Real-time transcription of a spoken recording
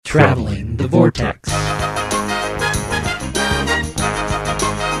Traveling the Vortex.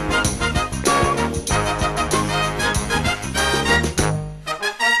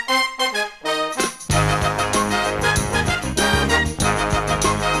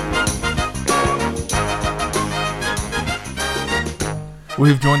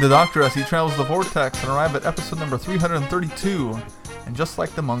 We've joined the Doctor as he travels the vortex and arrive at episode number 332. And just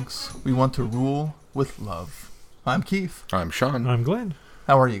like the monks, we want to rule with love. I'm Keith. I'm Sean. I'm Glenn.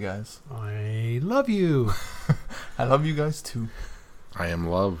 How are you guys? I love you. I love you guys too. I am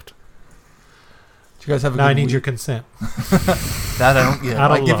loved. Did you guys have a Now good I need week? your consent. That I don't get. Out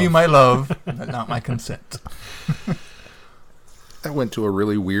of I give you love. my love, but not my consent. That went to a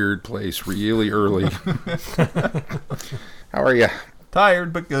really weird place really early. How are you?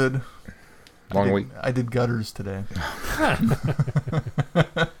 Tired, but good. Long week? I did gutters today. Wasn't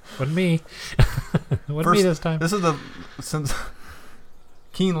me. Wasn't me this time. This is since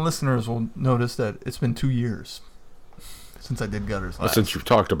keen listeners will notice that it's been 2 years since I did gutters last. Since you've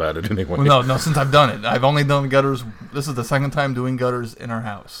talked about it anyway. Well, no, since I've done it. I've only done gutters. This is the second time doing gutters in our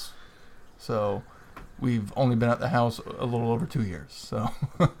house. So we've only been at the house a little over 2 years. So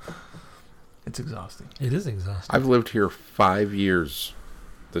it's exhausting. It is exhausting. I've lived here 5 years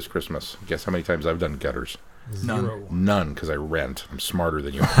this Christmas. Guess how many times I've done gutters? Zero. None, because I rent. I'm smarter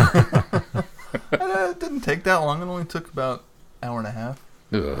than you are. It didn't take that long. It only took about an hour and a half.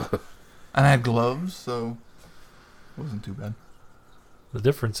 Ugh. And I had gloves, so it wasn't too bad. The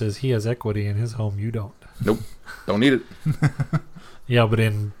difference is he has equity in his home. You don't. Nope. Don't need it. Yeah, but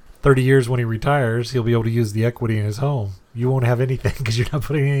in 30 years when he retires, he'll be able to use the equity in his home. You won't have anything because you're not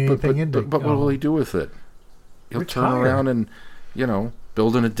putting anything into it. But what will he do with it? He'll turn Retire. around and,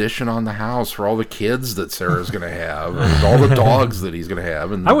 build an addition on the house for all the kids that Sarah's going to have, and all the dogs that he's going to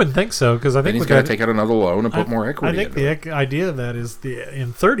have. And I wouldn't think so because I then think he's going to take out another loan and put more equity I think into it. idea of that is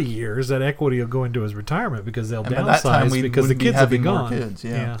in 30 years that equity will go into his retirement because they'll And by that time, downsize we because the wouldn't be kids will be having more gone. kids,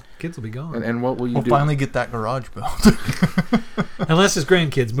 yeah. Kids will be gone. And what will you We'll do? finally get that garage built. Unless his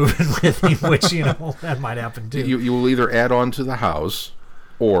grandkids move in with him, which, that might happen too. You will either add on to the house,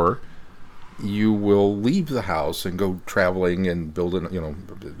 or you will leave the house and go traveling and build an,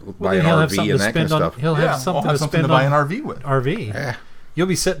 buy an RV and that kind of stuff. He'll Yeah, have something I'll have to something spend to buy on an RV with. RV. Eh, You'll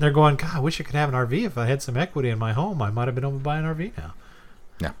be sitting there going, God, I wish I could have an RV. If I had some equity in my home, I might have been able to buy an RV now.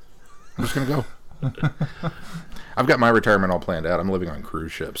 I'm just going to go. I've got my retirement all planned out. I'm living on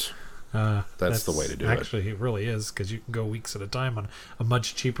cruise ships. That's the way to do it. Actually, it really is because you can go weeks at a time on a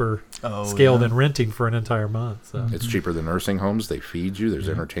much cheaper Oh, scale yeah. than renting for an entire month. So. It's cheaper than nursing homes. They feed you. There's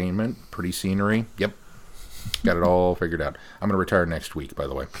entertainment, pretty scenery. Yep. Got it all figured out. I'm going to retire next week, by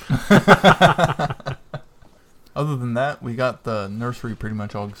the way. Other than that, we got the nursery pretty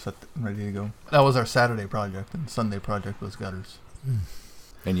much all set and ready to go. That was our Saturday project, and Sunday project was gutters.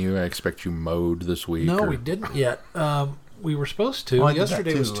 And I expect you mowed this week. No, or- we didn't yet. We were supposed to. Oh, I did that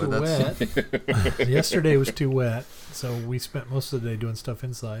Yesterday was too. too wet. Yesterday was too wet, so we spent most of the day doing stuff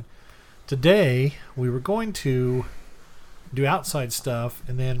inside. Today, we were going to do outside stuff,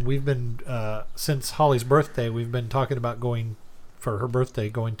 and then we've been, since Holly's birthday, we've been talking about going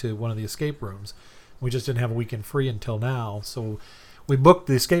to one of the escape rooms. We just didn't have a weekend free until now, so we booked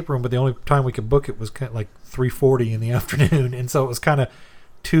the escape room, but the only time we could book it was kind of like 3:40 in the afternoon, and so it was kind of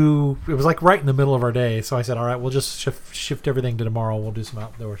it was like right in the middle of our day. So I said, all right, we'll just shift everything to tomorrow. We'll do some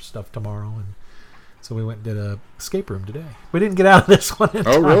outdoor stuff tomorrow. And so we went and did a escape room today. We didn't get out of this one in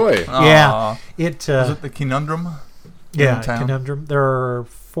Oh, time. really? Yeah. Aw. Was it the Conundrum? yeah, in town? Conundrum. There are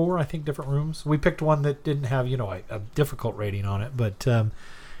 4, I think, different rooms. We picked one that didn't have, a difficult rating on it, but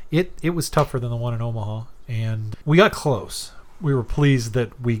it was tougher than the one in Omaha. And we got close. We were pleased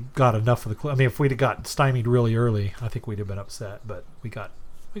that we got enough of the I mean, if we'd have got stymied really early, I think we'd have been upset. But we got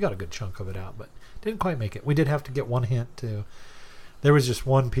a good chunk of it out, but didn't quite make it. We did have to get one hint too. There was just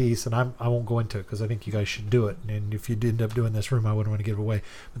one piece, and I won't go into it because I think you guys should do it. And if you did end up doing this room, I wouldn't want to give it away.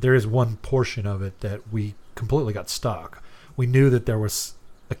 But there is one portion of it that we completely got stuck. We knew that there was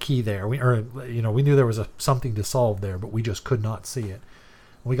a key there. We knew there was something to solve there, but we just could not see it.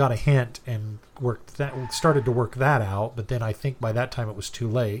 We got a hint and started to work that out, but then I think by that time it was too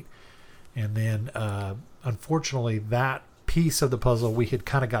late. And then, unfortunately, that piece of the puzzle we had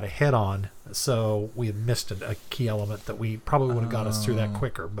kind of got ahead on, so we had missed a key element that we probably would have got us through that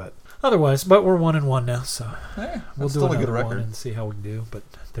quicker. But we're 1-1 now, so we'll do still a good another one record. and see how we do. But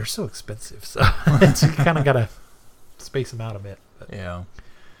they're so expensive, so you kind of got to space them out a bit. But Yeah.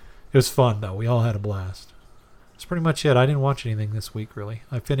 it was fun though. We all had a blast. That's pretty much it. I didn't watch anything this week really.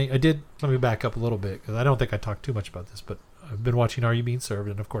 I did. Let me back up a little bit because I don't think I talked too much about this, but I've been watching Are You Being Served,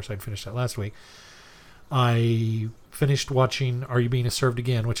 and of course I'd finished that last week. I finished watching Are You Being Served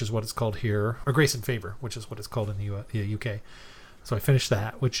Again, which is what it's called here, or Grace and Favor, which is what it's called in the UK. So I finished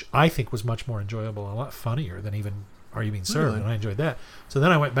that, which I think was much more enjoyable, a lot funnier than even Are You Being Served, and I enjoyed that. So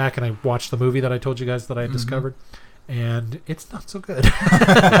then I went back and I watched the movie that I told you guys that I had discovered, and it's not so good.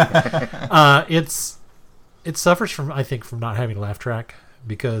 It suffers from, I think, from not having a laugh track,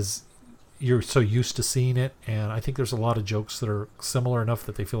 because you're so used to seeing it, and I think there's a lot of jokes that are similar enough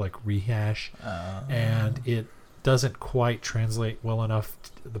that they feel like rehash, and it doesn't quite translate well enough,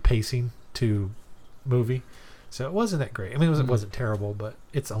 the pacing to movie. So it wasn't that great. I mean, it wasn't terrible, but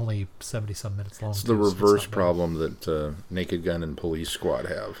it's only 70-some minutes long. It's the reverse problem that Naked Gun and Police Squad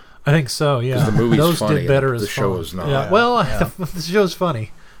have. I think so, yeah. Because the movie's Those funny, did better as the show is not. Yeah. Well, the show's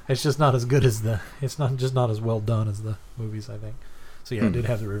funny. It's just not as good as it's not as well done as the movies, I think. So yeah, it did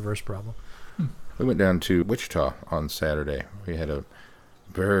have the reverse problem. We went down to Wichita on Saturday. We had a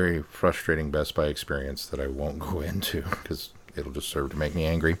very frustrating Best Buy experience that I won't go into because it'll just serve to make me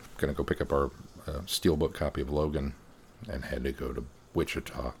angry. Going to go pick up our Steelbook copy of Logan and had to go to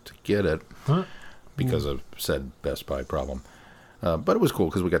Wichita to get it because of said Best Buy problem. But it was cool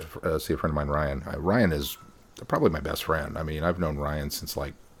because we got to see a friend of mine, Ryan. Ryan is probably my best friend. I mean, I've known Ryan since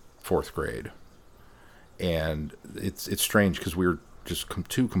like 4th grade. And it's strange because we're just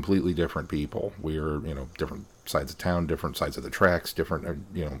two completely different people. We're, different sides of town, different sides of the tracks, different,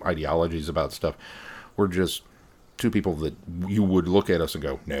 ideologies about stuff. We're just two people that you would look at us and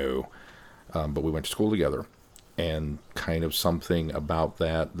go, no. But we went to school together. And kind of something about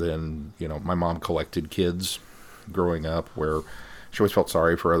that, then, my mom collected kids growing up where she always felt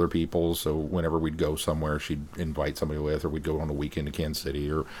sorry for other people. So whenever we'd go somewhere, she'd invite somebody with, or we'd go on a weekend to Kansas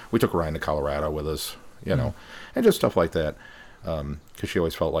City, or we took Ryan to Colorado with us, and just stuff like that. Because she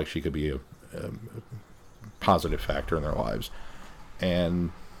always felt like she could be a positive factor in their lives.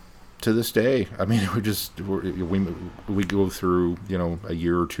 And to this day, I mean, we go through, a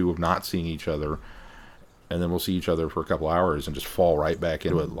year or two of not seeing each other, and then we'll see each other for a couple hours and just fall right back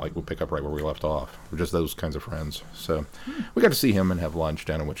into it, like we'll pick up right where we left off. We're just those kinds of friends. So we got to see him and have lunch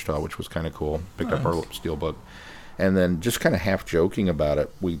down in Wichita, which was kind of cool. Picked up our Steelbook. And then just kind of half joking about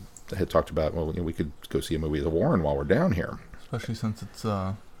it, we had talked about, we could go see a movie at the Warren while we're down here. Especially since it's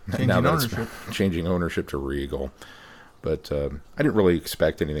changing ownership. Changing ownership to Regal. But I didn't really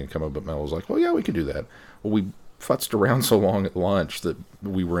expect anything to come up, but Mel was like, well, yeah, we could do that. Well, we futzed around so long at lunch that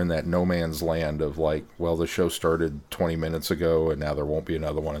we were in that no man's land of like, well, the show started 20 minutes ago, and now there won't be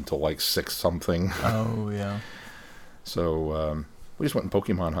another one until like 6 something. Oh, yeah. So we just went and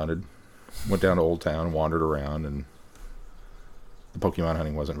Pokemon hunted. Went down to Old Town, wandered around, and the Pokemon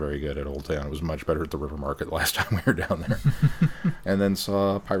hunting wasn't very good at Old Town. It was much better at the River Market last time we were down there. And then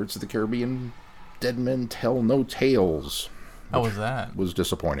saw Pirates of the Caribbean, Dead Men Tell No Tales. How was that? Was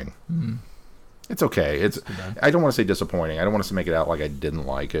disappointing. Mm-hmm. It's okay. I don't want to say disappointing. I don't want to make it out like I didn't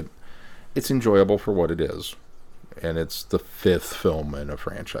like it. It's enjoyable for what it is. And it's the 5th film in a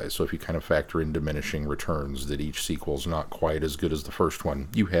franchise. So if you kind of factor in diminishing returns, that each sequel's not quite as good as the first one,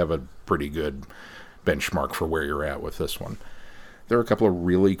 you have a pretty good benchmark for where you're at with this one. There are a couple of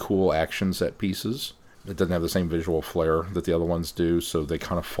really cool action set pieces. It doesn't have the same visual flair that the other ones do, so they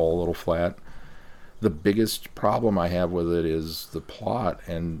kind of fall a little flat. The biggest problem I have with it is the plot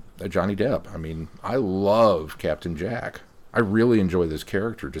and Johnny Depp. I mean, I love Captain Jack. I really enjoy this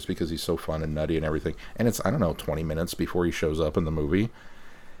character just because he's so fun and nutty and everything. And it's, 20 minutes before he shows up in the movie.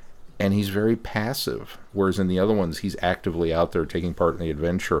 And he's very passive. Whereas in the other ones, he's actively out there taking part in the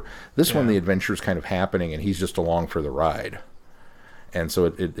adventure. This one, the adventure's kind of happening and he's just along for the ride. And so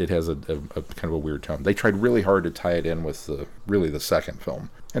it has a kind of a weird tone. They tried really hard to tie it in with the second film.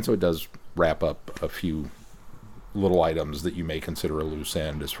 And so it does wrap up a few little items that you may consider a loose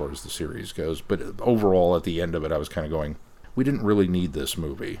end as far as the series goes. But overall, at the end of it, I was kind of going, we didn't really need this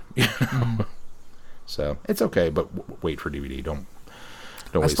movie. So it's okay, but wait for DVD. Don't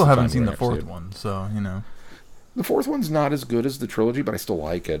I still haven't seen the 4th one, so, The 4th one's not as good as the trilogy, but I still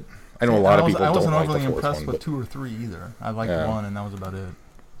like it. I know a lot of people don't like the 4th one. I wasn't overly impressed with 2 or 3 either. I liked 1, and that was about it.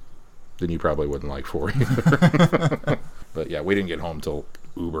 Then you probably wouldn't like 4 either. But yeah, we didn't get home till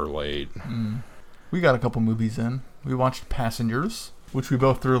uber late. We got a couple movies in. We watched Passengers, which we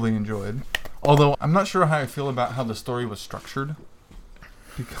both thoroughly enjoyed. Although I'm not sure how I feel about how the story was structured.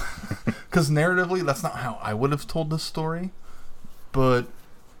 Because narratively, that's not how I would have told this story. But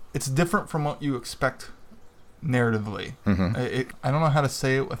it's different from what you expect narratively. Mm-hmm. I don't know how to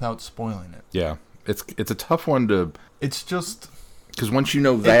say it without spoiling it. Yeah, it's a tough one to... It's just... Because once you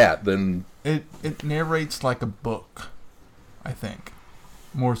know that, then... It narrates like a book, I think.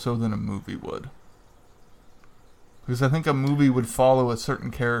 More so than a movie would. Because I think a movie would follow a certain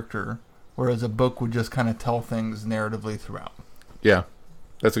character whereas a book would just kind of tell things narratively throughout. Yeah,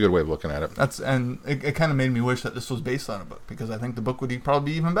 that's a good way of looking at it. And it kind of made me wish that this was based on a book, because I think the book would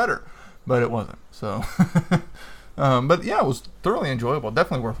probably be even better, but it wasn't. So, but yeah, it was thoroughly enjoyable.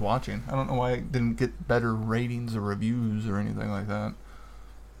 Definitely worth watching. I don't know why it didn't get better ratings or reviews or anything like that.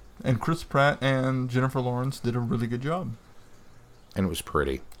 And Chris Pratt and Jennifer Lawrence did a really good job. And it was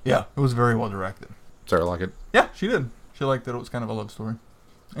pretty. Yeah, it was very well directed. Sarah liked it? Yeah, she did. She liked that it was kind of a love story.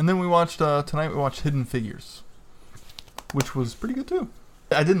 And then we watched, tonight we watched Hidden Figures, which was pretty good too.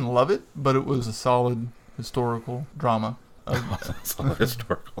 I didn't love it, but it was a solid historical drama. Solid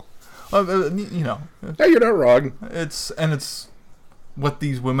historical. You know. Yeah, you're not wrong. It's what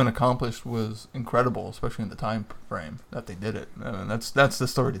these women accomplished was incredible, especially in the time frame that they did it. And that's the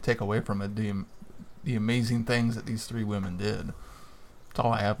story to take away from it. The amazing things that these three women did. That's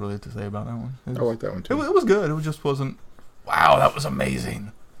all I have really to say about that one. I like that one too. It was good. It just wasn't, wow, that was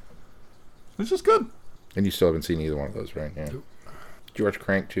amazing. It was just good. And you still haven't seen either one of those, right? Yeah. Nope. Did you watch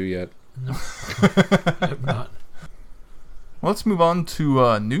Crank 2 yet? No, I have not. Well, let's move on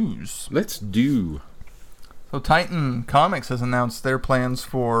to news. Let's do. So Titan Comics has announced their plans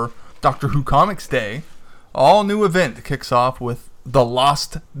for Doctor Who Comics Day. All new event kicks off with The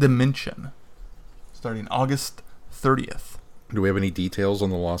Lost Dimension, starting August 30th. Do we have any details on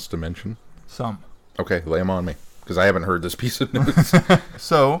the Lost Dimension? Some. Okay, lay them on me, because I haven't heard this piece of news.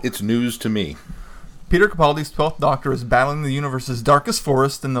 So, It's news to me. Peter Capaldi's 12th Doctor is battling the universe's darkest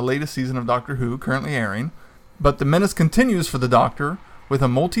forest in the latest season of Doctor Who, currently airing. But the menace continues for the Doctor with a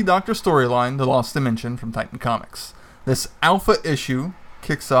multi-Doctor storyline, The Lost Dimension, from Titan Comics. This alpha issue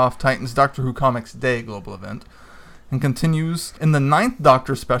kicks off Titan's Doctor Who Comics Day global event and continues in the 9th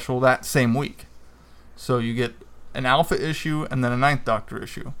Doctor special that same week. So you get an alpha issue and then a 9th Doctor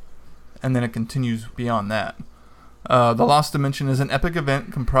issue. And then it continues beyond that. The Lost Dimension is an epic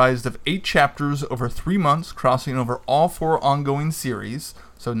event comprised of 8 chapters over 3 months, crossing over all 4 ongoing series,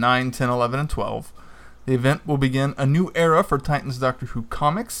 so 9, 10, 11, and 12. The event will begin a new era for Titan's Doctor Who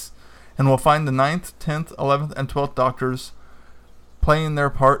comics, and will find the 9th, 10th, 11th, and 12th Doctors playing their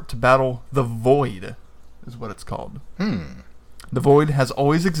part to battle the Void, is what it's called. The Void has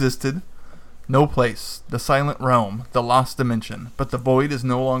always existed. No place, the silent realm, the lost dimension, but the Void is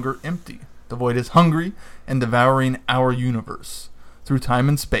no longer empty. The Void is hungry and devouring our universe. Through time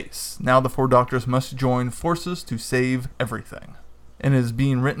and space, now the 4 Doctors must join forces to save everything. And it is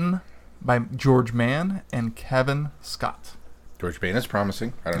being written by George Mann and Kevin Scott. George Mann is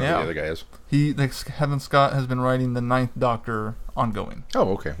promising. I don't know who the other guy is. Kevin Scott has been writing the 9th Doctor ongoing. Oh,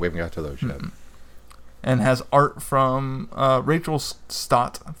 okay. We haven't got to those yet. And has art from Rachel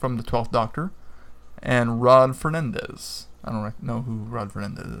Stott from the 12th Doctor and Rod Fernandez. I don't know who Rod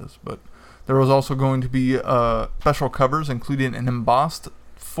Fernandez is, but there was also going to be special covers, including an embossed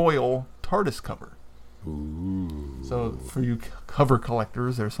foil TARDIS cover. Ooh. So for you cover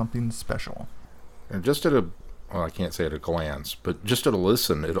collectors, there's something special. And just at I can't say at a glance, but just at a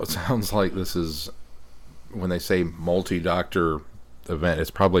listen, it sounds like this is, when they say multi-Doctor event,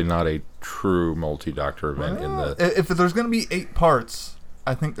 it's probably not a true multi-Doctor event. If there's going to be 8 parts,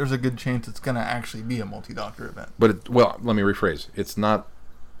 I think there's a good chance it's going to actually be a multi-Doctor event. But, let me rephrase. It's not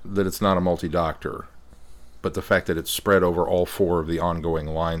that it's not a multi-Doctor, but the fact that it's spread over all 4 of the ongoing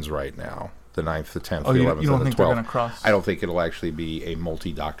lines right now. The 9th, the 10th, the 11th, you don't and the think they're 12th. going to cross? I don't think it'll actually be a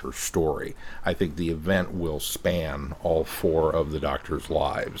multi-Doctor story. I think the event will span all 4 of the Doctor's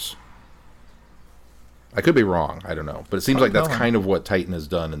lives. I could be wrong. I don't know. But it seems like that's kind of what Titan has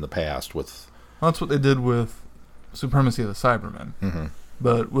done in the past with... Well, that's what they did with Supremacy of the Cybermen. Mm-hmm.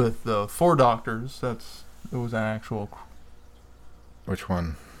 But with the 4 Doctors, it was an actual... Which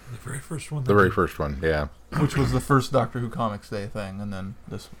one? The very first one. The very first one, yeah. Which was the first Doctor Who Comics Day thing, and then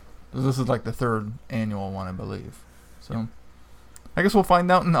this is like the 3rd annual one, I believe. So, I guess we'll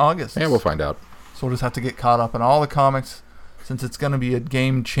find out in August. Yeah, we'll find out. So we'll just have to get caught up in all the comics, since it's going to be a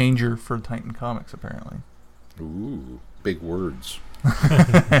game changer for Titan Comics, apparently. Ooh, big words.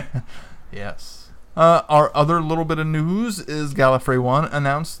 Yes. Our other little bit of news is Gallifrey 1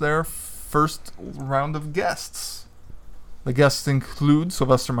 announced their first round of guests. The guests include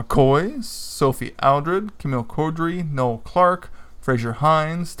Sylvester McCoy, Sophie Aldred, Camille Codry, Noel Clarke, Fraser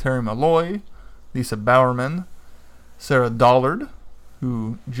Hines, Terry Malloy, Lisa Bowerman, Sarah Dollard,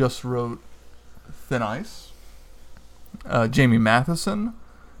 who just wrote Thin Ice, Jamie Matheson,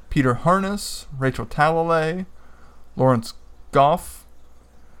 Peter Harness, Rachel Talalay, Lawrence Goff,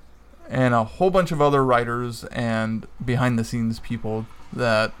 and a whole bunch of other writers and behind-the-scenes people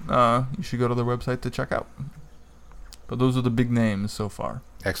that you should go to their website to check out. But those are the big names so far.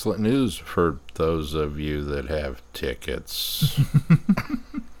 Excellent news for those of you that have tickets.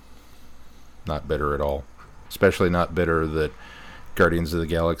 Not bitter at all. Especially not bitter that Guardians of the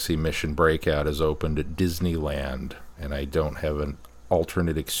Galaxy Mission Breakout is opened at Disneyland, and I don't have an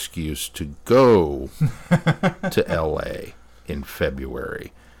alternate excuse to go to LA in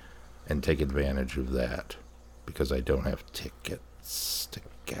February and take advantage of that because I don't have tickets to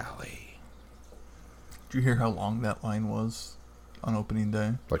Cali. Did you hear how long that line was on opening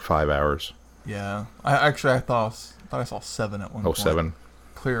day? Like 5 hours. Yeah. I thought I saw 7 at one point. 7.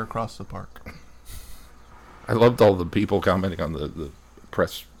 Clear across the park. I loved all the people commenting on the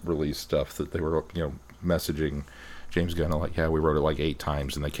press release stuff that they were, messaging James Gunn, like, yeah, we wrote it like 8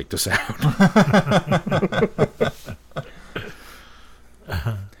 times and they kicked us out.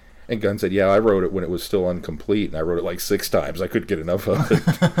 And Gunn said, yeah, I wrote it when it was still incomplete, and I wrote it like 6 times. I couldn't get enough of it.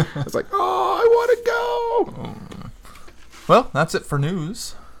 I was like, oh, I want to go. Well, that's it for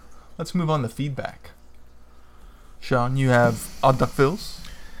news. Let's move on to feedback. Sean, you have Odd Duck Phils?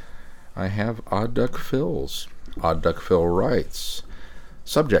 I have Odd Duck Phils. Odd Duck Phil writes,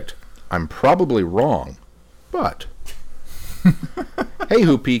 subject, I'm probably wrong, but... Hey,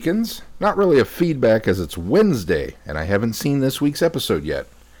 Hoopekins. Not really a feedback as it's Wednesday, and I haven't seen this week's episode yet.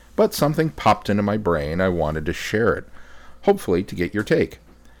 But something popped into my brain. I wanted to share it, hopefully to get your take.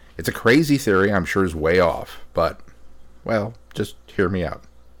 It's a crazy theory I'm sure is way off, but, well, just hear me out.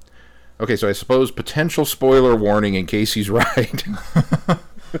 Okay, so I suppose potential spoiler warning in case he's right.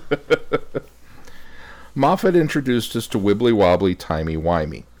 Moffat introduced us to Wibbly Wobbly Timey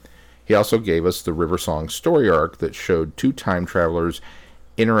Wimey. He also gave us the River Song story arc that showed 2 time travelers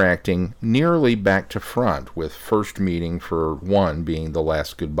interacting nearly back to front, with first meeting for one being the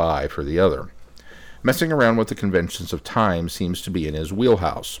last goodbye for the other. Messing around with the conventions of time seems to be in his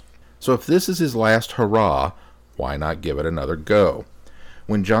wheelhouse. So if this is his last hurrah, why not give it another go?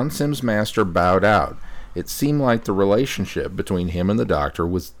 When John Sims' master bowed out, it seemed like the relationship between him and the Doctor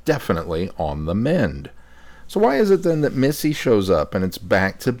was definitely on the mend. So why is it then that Missy shows up and it's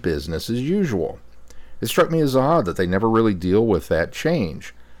back to business as usual? It struck me as odd that they never really deal with that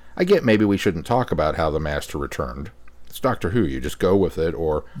change. I get maybe we shouldn't talk about how the Master returned. It's Doctor Who, you just go with it,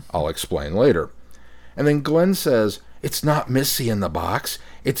 or I'll explain later. And then Glenn says, it's not Missy in the box,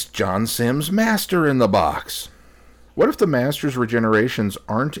 it's John Sims' Master in the box. What if the Master's regenerations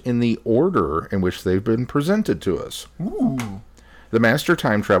aren't in the order in which they've been presented to us? Ooh. The Master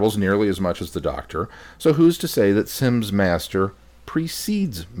time travels nearly as much as the Doctor, so who's to say that Sims' Master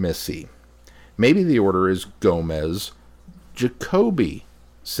precedes Missy? Maybe the order is Gomez, Jacoby,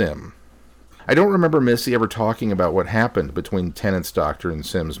 Sim. I don't remember Missy ever talking about what happened between Tennant's Doctor and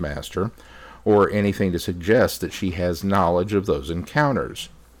Sims' Master, or anything to suggest that she has knowledge of those encounters.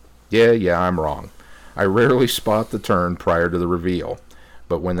 Yeah, I'm wrong. I rarely spot the turn prior to the reveal,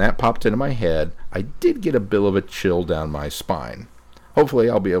 but when that popped into my head, I did get a bit of a chill down my spine. Hopefully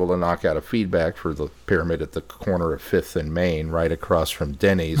I'll be able to knock out a feedback for the pyramid at the corner of 5th and Main, right across from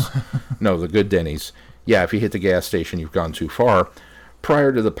Denny's. No, the good Denny's. Yeah, if you hit the gas station, you've gone too far.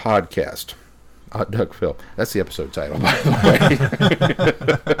 Prior to the podcast. Odd Duck Phil. That's the episode title, by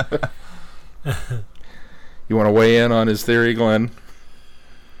the way. You want to weigh in on his theory, Glenn?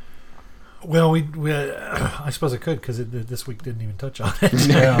 Well, I suppose I could, because this week didn't even touch on it.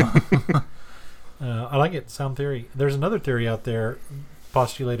 Yeah. I like it. Sound theory. There's another theory out there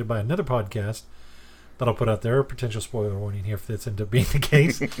postulated by another podcast that I'll put out there. Potential spoiler warning here if this ends up being the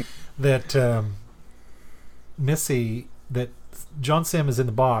case. That Missy, that John Sim is in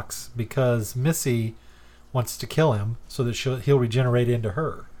the box because Missy wants to kill him so that he'll regenerate into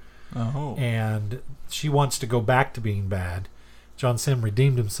her. Oh. And she wants to go back to being bad. John Sim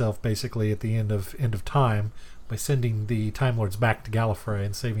redeemed himself basically at the end of time by sending the Time Lords back to Gallifrey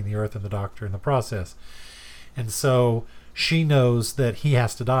and saving the Earth and the Doctor in the process. And so she knows that he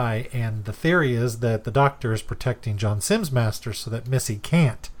has to die, and the theory is that the Doctor is protecting John Sims' master so that Missy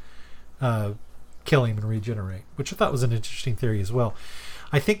can't kill him and regenerate, which I thought was an interesting theory as well.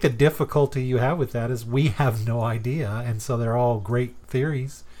 I think the difficulty you have with that is we have no idea, and so they're all great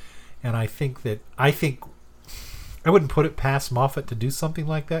theories. And I think I wouldn't put it past Moffat to do something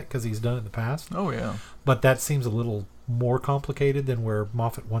like that because he's done it in the past. Oh, yeah. But that seems a little more complicated than where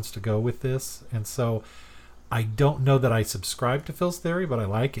Moffat wants to go with this. And so I don't know that I subscribe to Phil's theory, but I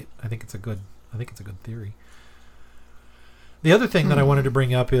like it. I think it's a good theory. The other thing that I wanted to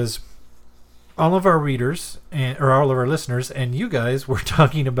bring up is all of our readers or all of our listeners and you guys were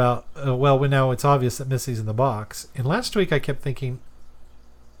talking about, now it's obvious that Missy's in the box. And last week I kept thinking,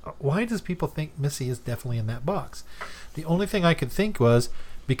 why does people think Missy is definitely in that box? The only thing I could think was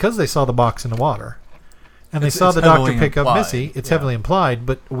because they saw the box in the water and they saw the Doctor pick up Missy. It's heavily implied,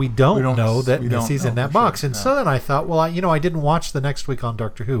 but we don't know that Missy's in that box. And so then I thought, well, I didn't watch the next week on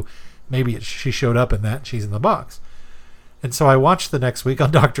Doctor Who. maybe she showed up in that and she's in the box. And so I watched the next week on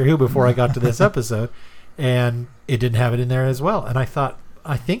Doctor Who before I got to this episode, and it didn't have it in there as well. And I thought,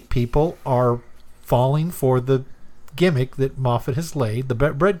 I think people are falling for the gimmick that Moffat has laid, the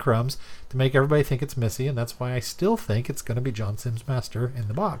breadcrumbs, to make everybody think it's Missy, and that's why I still think it's going to be John Sims Master in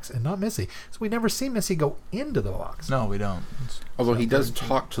the box and not Missy. So we never see Missy go into the box. No, we don't. Although he does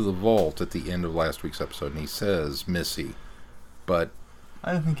talk to the vault at the end of last week's episode, and he says Missy, but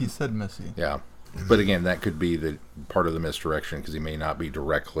I don't think he said Missy. yeah. But again, that could be the part of the misdirection because he may not be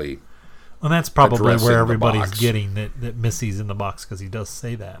directly. And that's probably addressing where the everybody's box. getting that Missy's in the box, because he does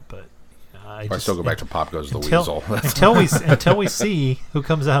say that. But I still go back to Pop Goes the until, Weasel. until we see who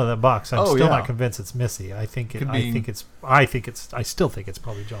comes out of that box. I'm still not convinced it's Missy. I still think it's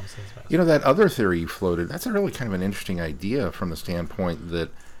probably John Sims Master. You know, that other theory you floated, that's a really kind of an interesting idea from the standpoint that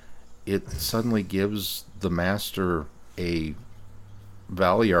it suddenly gives the Master a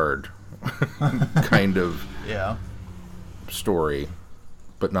Valeyard kind of story,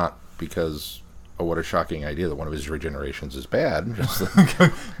 but not because, oh, what a shocking idea that one of his regenerations is bad.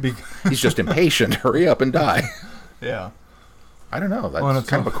 He's just impatient. Hurry up and die. Yeah. I don't know. That's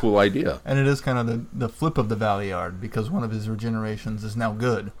kind of a cool idea. And it is kind of the flip of the Valeyard, because one of his regenerations is now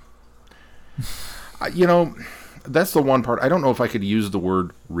good. You know, that's the one part. I don't know if I could use the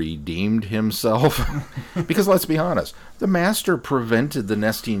word redeemed himself. Because let's be honest, the Master prevented the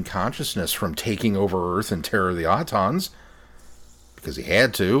Nestine consciousness from taking over Earth and Terror the Autons. Because he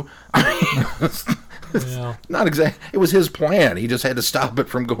had to. I mean, not exactly. It was his plan. He just had to stop it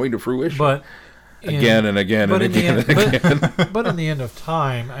from going to fruition. But again and again and again and again. But in the end of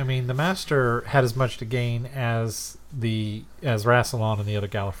time, I mean, the Master had as much to gain as Rassilon and the other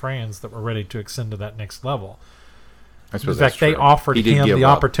Gallifreyans that were ready to extend to that next level. I suppose in fact, they offered him the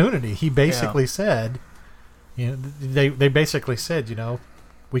opportunity. He basically said, they basically said,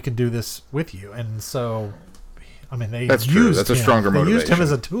 we can do this with you. And so, I mean, that's true. That's a stronger motivation. They used him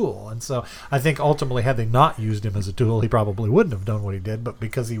as a tool. And so I think ultimately, had they not used him as a tool, he probably wouldn't have done what he did. But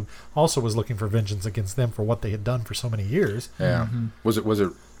because he also was looking for vengeance against them for what they had done for so many years. Yeah.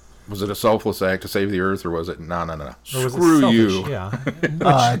 Mm-hmm. Was it a selfless act to save the Earth, or was it no? Screw you. Yeah.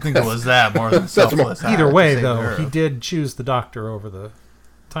 I think it was that more than selfless. Either way, though, he did choose the Doctor over the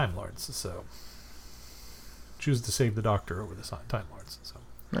Time Lords. So choose to save the Doctor over the Time Lords. So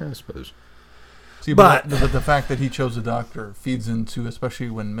I suppose. See, but the fact that he chose the Doctor feeds into, especially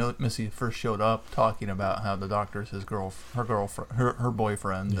when Missy first showed up, talking about how the Doctor is her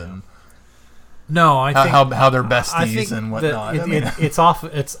boyfriend, and I think how they're besties and whatnot. It's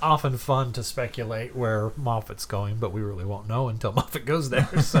often fun to speculate where Moffat's going, but we really won't know until Moffat goes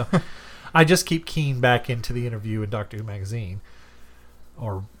there. So I just keep keying back into the interview in Doctor Who magazine,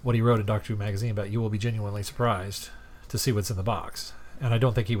 or what he wrote in Doctor Who magazine about, you will be genuinely surprised to see what's in the box. And I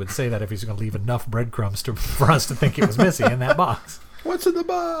don't think he would say that if he's going to leave enough breadcrumbs for us to think it was Missy in that box. What's in the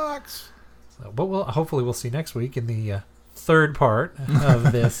box? So, but hopefully we'll see next week in the third part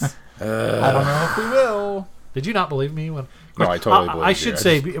of this. I don't know if we will. Did you not believe me? No, I totally believe you. I should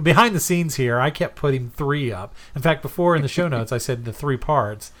say, behind the scenes here, I kept putting 3 up. In fact, before in the show notes, I said the 3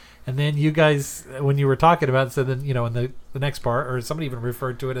 parts. And then you guys, when you were talking about it, said that, in the next part, or somebody even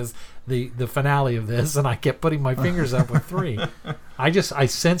referred to it as the finale of this, and I kept putting my fingers up with 3. I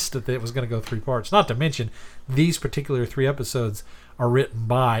sensed that it was going to go 3 parts. Not to mention, these particular 3 episodes are written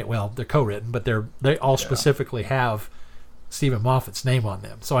by, they're co-written, but they all specifically have Stephen Moffat's name on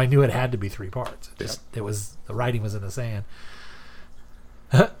them. So I knew it had to be 3 parts. It was, the writing was in the sand.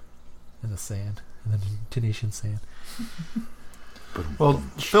 In the sand. In the Tunisian sand. Well,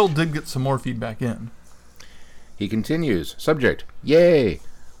 Phil did get some more feedback in. He continues. Subject, yay,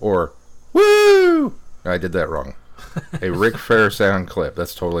 or woo. I did that wrong. A Ric Flair sound clip.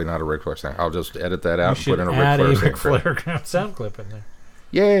 That's totally not a Ric Flair sound. I'll just edit that out and put in a Ric Flair sound clip in there.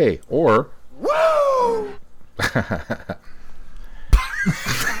 Yay, or woo.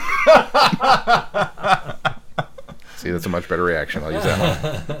 See, that's a much better reaction. I'll use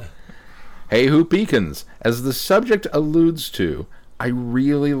that one. Hey, who peekins? As the subject alludes to, I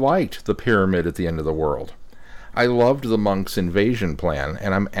really liked the pyramid at the end of the world. I loved the monks' invasion plan,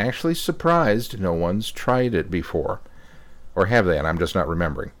 and I'm actually surprised no one's tried it before. Or have they, and I'm just not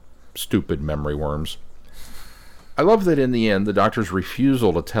remembering. Stupid memory worms. I love that in the end, the Doctor's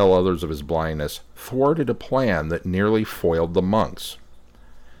refusal to tell others of his blindness thwarted a plan that nearly foiled the monks.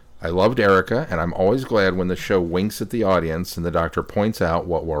 I loved Erica, and I'm always glad when the show winks at the audience and the Doctor points out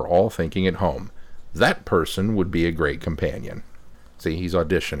what we're all thinking at home. That person would be a great companion. See, he's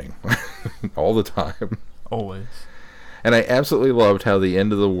auditioning all the time. Always. And I absolutely loved how the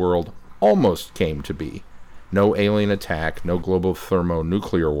end of the world almost came to be. No alien attack, no global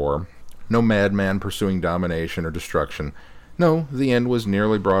thermonuclear war. No madman pursuing domination or destruction. No, the end was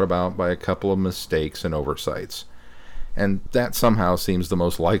nearly brought about by a couple of mistakes and oversights. And that somehow seems the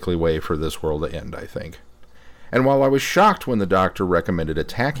most likely way for this world to end, I think. And while I was shocked when the doctor recommended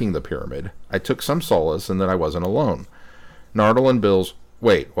attacking the pyramid, I took some solace in that I wasn't alone. Nardole and Bill's,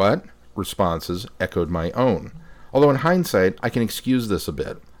 "Wait, what?" responses echoed my own. Although in hindsight, I can excuse this a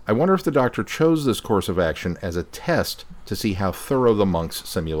bit. I wonder if the doctor chose this course of action as a test to see how thorough the monks'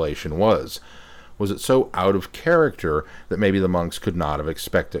 simulation was. Was it so out of character that maybe the monks could not have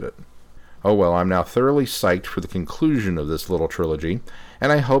expected it? Oh well, I'm now thoroughly psyched for the conclusion of this little trilogy,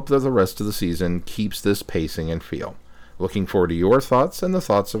 and I hope that the rest of the season keeps this pacing and feel. Looking forward to your thoughts and the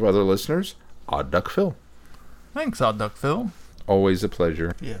thoughts of other listeners. Odd Duck Phil. Thanks, Odd Duck Phil. Always a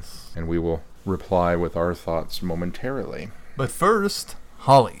pleasure. Yes. And we will reply with our thoughts momentarily. But first,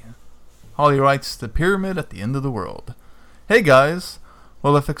 Holly. Holly writes, "The Pyramid at the End of the World. Hey guys.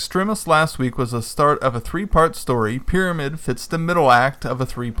 Well, if Extremis last week was the start of a 3-part story, Pyramid fits the middle act of a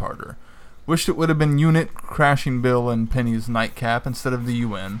 3-parter. Wished it would have been Unit crashing Bill and Penny's nightcap instead of the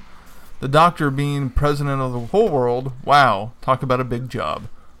UN. The Doctor being president of the whole world. Wow, talk about a big job.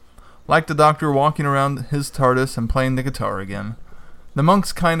 Like the Doctor walking around his TARDIS and playing the guitar again. The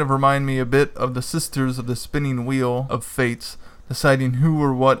monks kind of remind me a bit of the sisters of the spinning wheel of fates, deciding who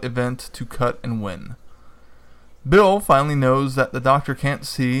or what event to cut and when. Bill finally knows that the Doctor can't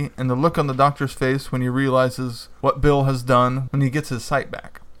see, and the look on the Doctor's face when he realizes what Bill has done when he gets his sight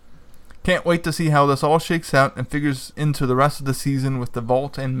back. Can't wait to see how this all shakes out and figures into the rest of the season with the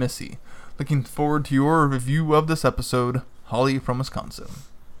Vault and Missy. Looking forward to your review of this episode. Holly from Wisconsin."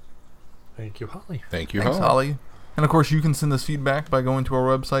 Thank you, Holly. Thank you, Thanks, Holly. And of course, you can send us feedback by going to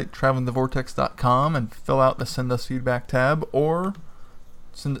our website, travelingthevortex.com, and fill out the Send Us Feedback tab, or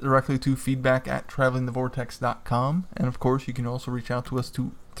send it directly to feedback@travelingthevortex.com. And of course, you can also reach out to us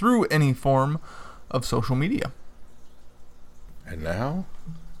through any form of social media. And now,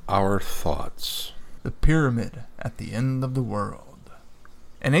 our thoughts. The Pyramid at the End of the World.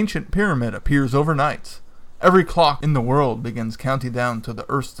 An ancient pyramid appears overnight. Every clock in the world begins counting down to the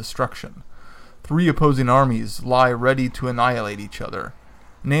Earth's destruction. 3 opposing armies lie ready to annihilate each other.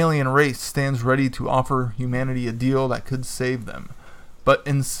 An alien race stands ready to offer humanity a deal that could save them, but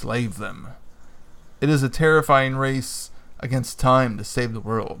enslave them. It is a terrifying race against time to save the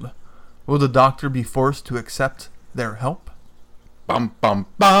world. Will the Doctor be forced to accept their help? Bum, bum,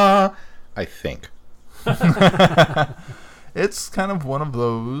 ba! I think. It's kind of one of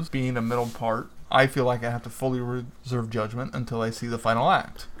those, being a middle part. I feel like I have to fully reserve judgment until I see the final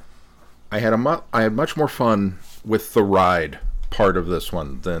act. I had much more fun with the ride part of this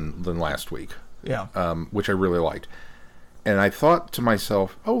one than last week. Yeah. Which I really liked. And I thought to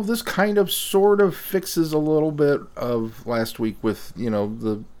myself, oh, this kind of sort of fixes a little bit of last week with,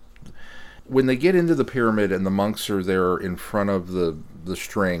 when they get into the pyramid and the monks are there in front of the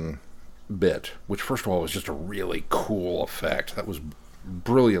string bit, which first of all was just a really cool effect. That was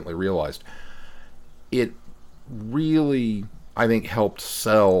brilliantly realized. It really, I think, helped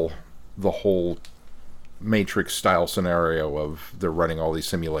sell the whole Matrix style scenario of they're running all these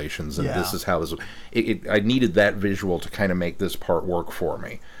simulations and this is how this. I needed that visual to kind of make this part work for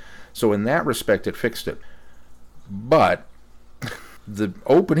me. So in that respect, it fixed it. But the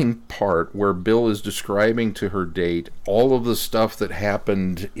opening part where Bill is describing to her date all of the stuff that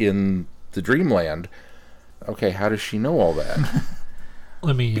happened in the Dreamland. Okay, how does she know all that?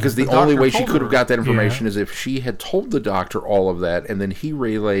 Because the only way she could have got that information is if she had told the Doctor all of that and then he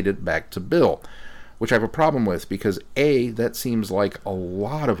relayed it back to Bill, which I have a problem with because A, that seems like a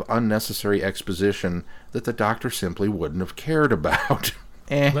lot of unnecessary exposition that the Doctor simply wouldn't have cared about.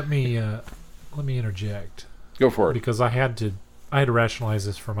 Let me interject. Go for it. Because I had to rationalize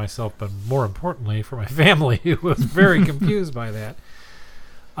this for myself, but more importantly for my family, who was very confused by that.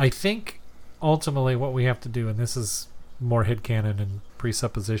 I think ultimately what we have to do, and this is more headcanon and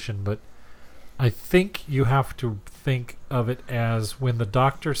presupposition, but I think you have to think of it as when the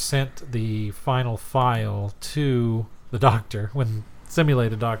Doctor sent the final file to the Doctor, when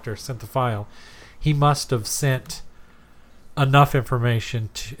simulated Doctor sent the file, he must have sent enough information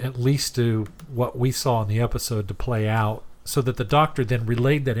to at least do what we saw in the episode to play out, so that the Doctor then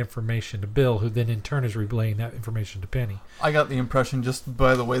relayed that information to Bill, who then in turn is relaying that information to Penny. I got the impression, just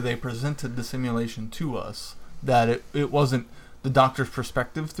by the way they presented the simulation to us, that it wasn't the Doctor's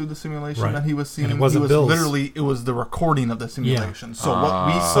perspective through the simulation that he was seeing. And it wasn't Bill's. Literally, it was the recording of the simulation. Yeah. So what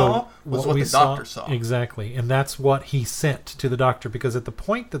we saw was what the Doctor saw. Exactly. And that's what he sent to the Doctor, because at the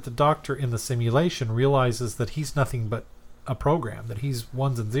point that the Doctor in the simulation realizes that he's nothing but a program, that he's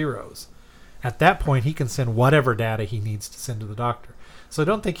ones and zeros, at that point he can send whatever data he needs to send to the Doctor. So I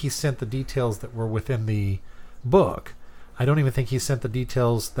don't think he sent the details that were within the book. I don't even think he sent the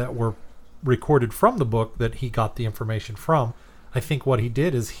details that were recorded from the book that he got the information from. I think what he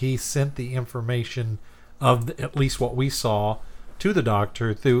did is he sent the information of at least what we saw to the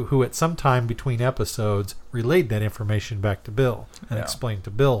doctor, who at some time between episodes relayed that information back to Bill and explained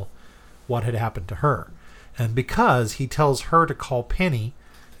to Bill what had happened to her. And because he tells her to call Penny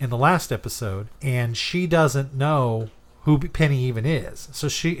in the last episode, and she doesn't know who Penny even is, so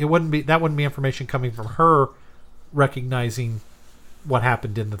that wouldn't be information coming from her recognizing what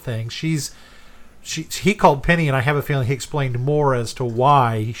happened in the thing. He called Penny, and I have a feeling he explained more as to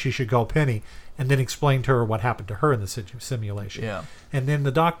why she should call Penny, and then explained to her what happened to her in the simulation. Yeah. And then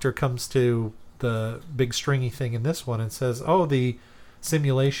the doctor comes to the big stringy thing in this one and says, "Oh, the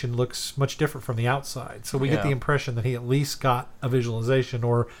simulation looks much different from the outside." So we get the impression that he at least got a visualization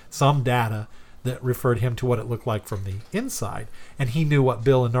or some data that referred him to what it looked like from the inside. And he knew what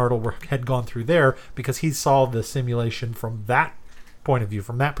Bill and Nardole had gone through there because he saw the simulation from that point of view,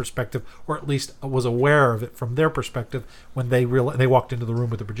 from that perspective, or at least was aware of it from their perspective when they walked into the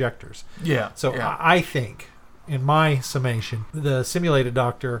room with the projectors. Yeah. So I think, in my summation, the simulated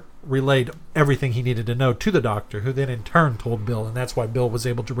doctor relayed everything he needed to know to the doctor, who then in turn told Bill, and that's why Bill was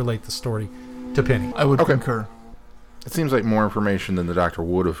able to relate the story to Penny. I would concur. It seems like more information than the doctor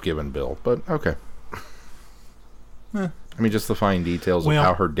would have given Bill, but okay. I mean, just the fine details of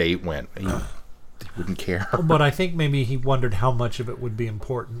how her date went. He wouldn't care. But I think maybe he wondered how much of it would be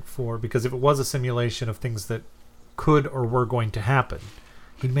important because if it was a simulation of things that could or were going to happen,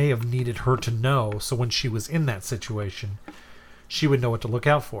 he may have needed her to know, so when she was in that situation, she would know what to look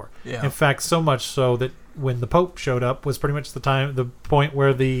out for. Yeah. In fact, so much so that when the Pope showed up was pretty much the point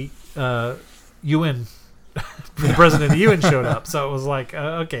where the UN, the president of the UN showed up. So it was like,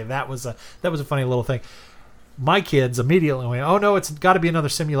 okay, that was a funny little thing. My kids immediately went, "Oh no, it's got to be another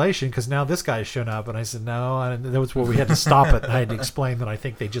simulation because now this guy's shown up." And I said, "No," and that was where we had to stop it. And I had to explain that I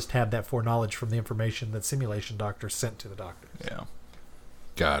think they just had that foreknowledge from the information that simulation doctor sent to the doctor. Yeah.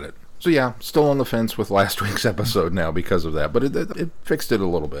 Got it. So yeah, still on the fence with last week's episode now because of that, but it fixed it a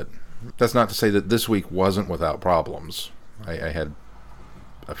little bit. That's not to say that this week wasn't without problems. I had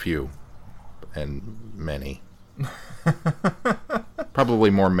a few, and many. Probably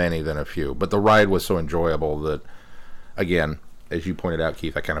more many than a few, but the ride was so enjoyable that, again, as you pointed out,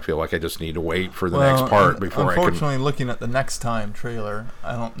 Keith, I kind of feel like I just need to wait for the next part before I can... Unfortunately, looking at the next time trailer,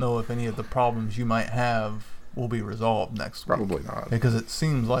 I don't know if any of the problems you might have will be resolved next week. Probably not. Because it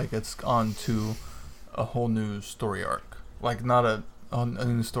seems like it's on to a whole new story arc. Like, not a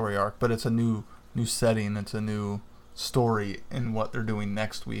new story arc, but it's a new setting. It's a new story in what they're doing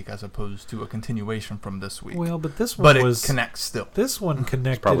next week as opposed to a continuation from this week. Well, but this one it connects still. This one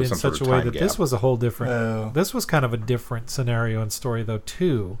connected in such a way that this was a whole different... This was kind of a different scenario and story, though,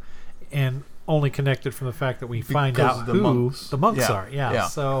 too. And only connected from the fact that we find out who the monks are. Yeah.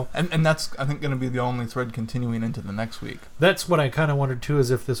 So, and that's, I think, going to be the only thread continuing into the next week. That's what I kind of wondered, too, is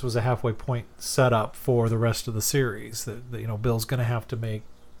if this was a halfway point set up for the rest of the series. That Bill's going to have to make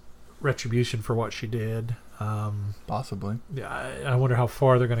retribution for what she did. Possibly. Yeah, I wonder how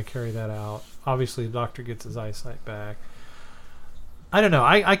far they're going to carry that out. Obviously, the doctor gets his eyesight back. I don't know.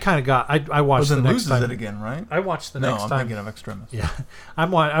 I kind of got... I watched the next time. Loses it again, right? I watched the next time. No, I'm thinking of Extremis. Yeah.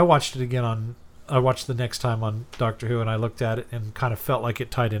 I watched it again on... I watched the next time on Doctor Who, and I looked at it and kind of felt like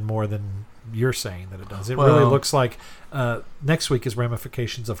it tied in more than you're saying that it does. It really looks like next week is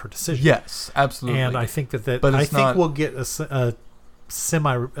ramifications of her decision. Yes, absolutely. And I think that I think we'll get a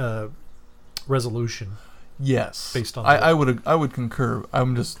semi resolution. Yes, based on I would concur.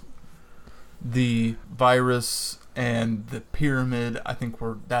 I'm just the virus and the pyramid. I think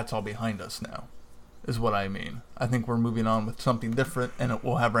that's all behind us now, is what I mean. I think we're moving on with something different, and it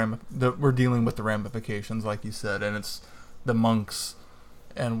will have we're dealing with the ramifications, like you said, and it's the monks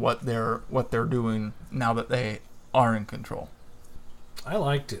and what they're doing now that they are in control. I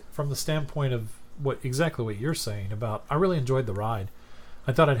liked it from the standpoint of exactly what you're saying about. I really enjoyed the ride.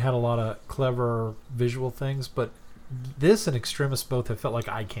 I thought it had a lot of clever visual things, but this and Extremis both have felt like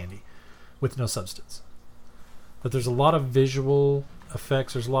eye candy with no substance. But there's a lot of visual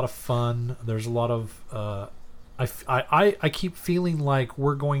effects. There's a lot of fun. There's a lot of... I keep feeling like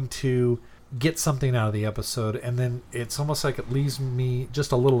we're going to get something out of the episode, and then it's almost like it leaves me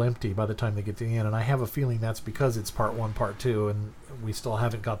just a little empty by the time they get to the end. And I have a feeling that's because it's part 1, part 2, and we still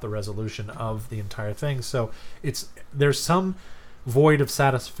haven't got the resolution of the entire thing. So there's some void of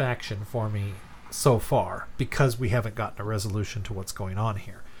satisfaction for me so far because we haven't gotten a resolution to what's going on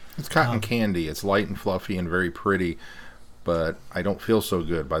here. It's cotton candy. It's light and fluffy and very pretty, but I don't feel so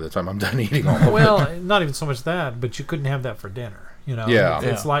good by the time I'm done eating all of it. Well, not even so much that, but you couldn't have that for dinner. You know, Yeah.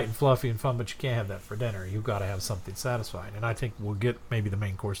 it's Yeah. light and fluffy and fun, but you can't have that for dinner. You've got to have something satisfying. And I think we'll get maybe the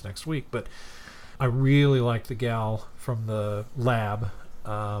main course next week. But I really liked the gal from the lab.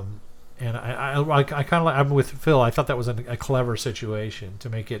 And I kind of like, I'm with Phil. I thought that was a clever situation to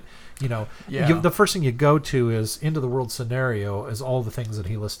make it, you know, Yeah. the first thing you go to is into the world scenario is all the things that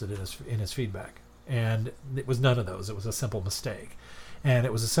he listed in his feedback. And it was none of those. It was a simple mistake. And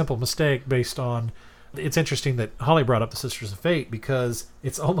it was a simple mistake based on, it's interesting that Holly brought up the Sisters of Fate because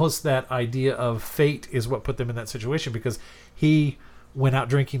it's almost that idea of fate is what put them in that situation because he went out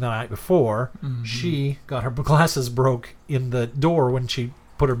drinking the night before. Mhm. She got her glasses broke in the door when she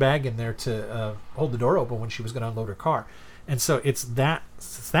put her bag in there to hold the door open when she was going to unload her car. And so it's that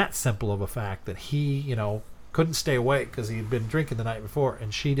simple of a fact that he, you know, couldn't stay awake because he had been drinking the night before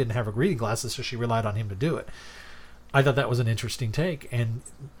and she didn't have her reading glasses, so she relied on him to do it. I thought that was an interesting take and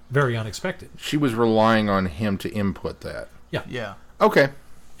very unexpected. She was relying on him to input that. Yeah. Okay.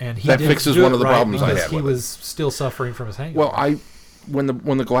 And he That didn't fixes do one it of the right problems I because had he with was still suffering from his hangover. Well,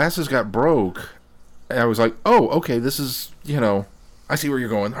 when the glasses got broke, I was like, oh, okay, this is, you know, I see where you're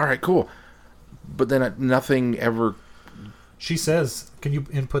going. All right, cool. But then nothing ever. She says, "Can you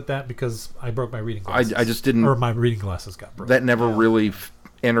input that because I broke my reading glasses?" I just didn't. or my reading glasses got broken. That never really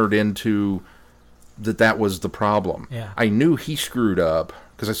entered into that was the problem. Yeah. I knew he screwed up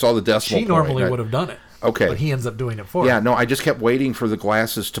because I saw the decimal She point. normally would have done it. Okay. But he ends up doing it for Yeah, her. no, I just kept waiting for the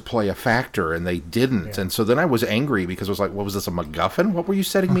glasses to play a factor, and they didn't. Yeah. And so then I was angry because I was like, what was this, a MacGuffin? What were you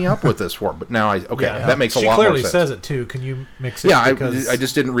setting me up with this for? But now that makes a lot more sense. She clearly says it too. Can you mix it? Yeah, Because I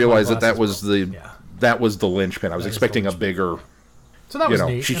just didn't realize my that glasses was the broke. Yeah. that was the linchpin. I was That is the expecting a linchpin. bigger, So that you was know,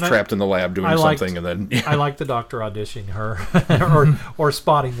 neat. she's And trapped in the lab doing I liked- something, and then I like the doctor auditioning her, or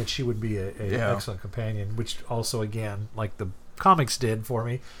spotting that she would be a Yeah. excellent companion, which also again, like the comics did for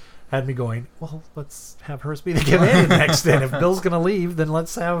me, had me going, well, let's have hers be the companion next. Then if Bill's gonna leave, then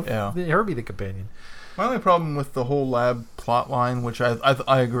let's have her be the companion. My only problem with the whole lab plot line, which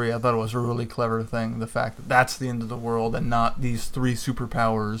I agree, I thought it was a really clever thing, the fact that that's the end of the world and not these 3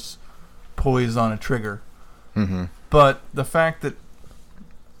 superpowers poised on a trigger. Mhm. But the fact that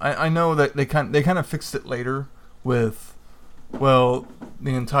I know that they kind of fixed it later with, well,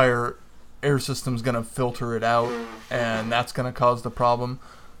 the entire air system's gonna filter it out, and that's gonna cause the problem.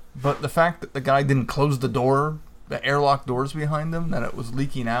 But the fact that the guy didn't close the door, the airlock doors behind him, that it was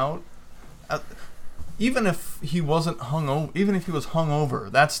leaking out. Even if he wasn't hungover, even if he was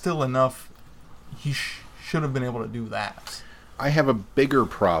hungover, that's still enough. He should have been able to do that. I have a bigger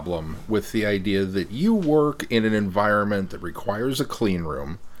problem with the idea that you work in an environment that requires a clean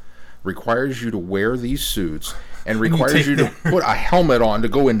room, requires you to wear these suits, and requires you to put a helmet on to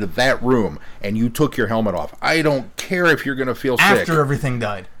go into that room, and you took your helmet off. I don't care if you're going to feel sick. After everything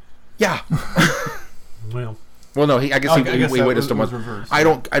died. Yeah. Well, Well, no, I guess he that waited was a month. reversed. I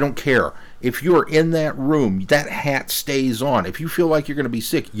don't care. If you're in that room, that hat stays on. If you feel like you're going to be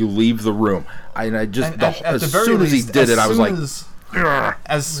sick, you leave the room. As soon as he did it, I was like, "Ugh."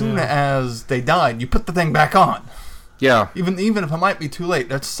 as soon as they died, you put the thing back on. Yeah. Even if it might be too late,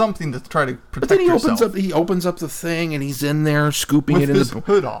 that's something to try to protect But then yourself. he opens up the thing and he's in there scooping with it in his the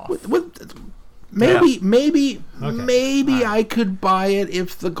hood off. maybe Okay. I could buy it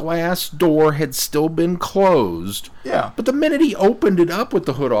if the glass door had still been closed. Yeah, But the minute he opened it up with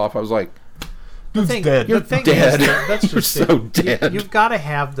the hood off, I was like, dude's dead. You're the thing dead. Is that that's You're just so it. dead. You've got to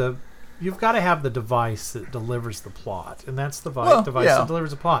have the device that delivers the plot, and that's the device yeah. that delivers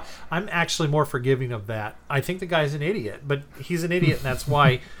the plot. I'm actually more forgiving of that. I think the guy's an idiot, but he's an idiot, and that's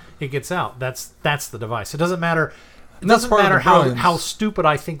why it gets out. That's the device. It doesn't matter. It That's doesn't part of matter the how brilliance. stupid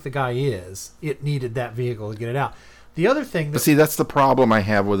I think the guy is. It needed that vehicle to get it out. The other thing that But see, that's the problem I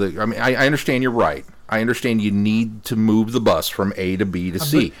have with it. I mean, I understand you're right. I understand you need to move the bus from A to B to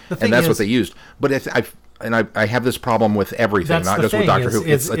C, the thing and that's what is- they used. But if I have this problem with everything, That's not the just with thing, Doctor is- Who.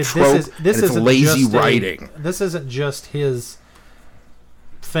 It's a is- trope, this and it's isn't lazy just writing. This isn't just his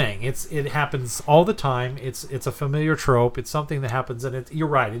thing. It happens all the time. It's a familiar trope. It's something that happens, and you're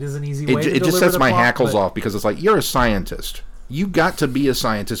right. It is an easy way. It to just deliver sets the my plot, hackles but- off because it's like, you're a scientist. You got to be a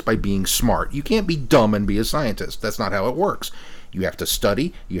scientist by being smart. You can't be dumb and be a scientist. That's not how it works. You have to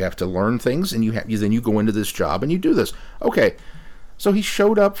study, you have to learn things, and then you go into this job and you do this. Okay, so he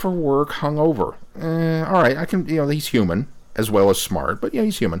showed up for work hungover. All right, I can, he's human as well as smart, but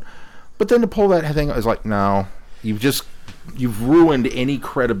he's human. But then to pull that thing is like, no, you've ruined any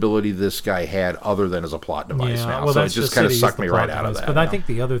credibility this guy had other than as a plot device now. Well, So it that's just kind of it is sucked the me plot right out of device. that. But I think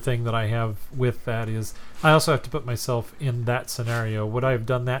the other thing that I have with that is I also have to put myself in that scenario. Would I have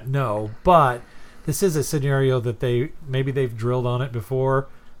done that? No. But this is a scenario that they've drilled on it before.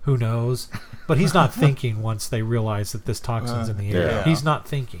 Who knows? But he's not thinking once they realize that this toxin's in the air. Yeah. He's not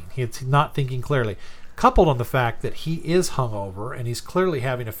thinking. He's not thinking clearly. Coupled on the fact that he is hungover and he's clearly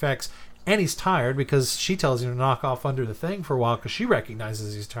having effects, and he's tired because she tells him to knock off under the thing for a while because she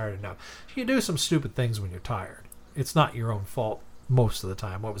recognizes he's tired enough. You do some stupid things when you're tired. It's not your own fault most of the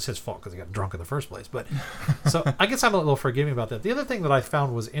time. Well, it was his fault because he got drunk in the first place. But so I guess I'm a little forgiving about that. The other thing that I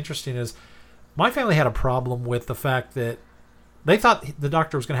found was interesting is my family had a problem with the fact that they thought the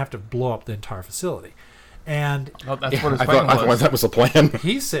doctor was going to have to blow up the entire facility. And Well, that's what his I plan thought was. that was the plan.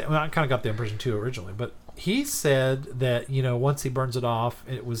 he said, well, I kind of got the impression too originally, but he said that, once he burns it off,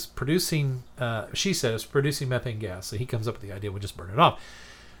 it was producing, she said it's producing methane gas. So he comes up with the idea, we just burn it off.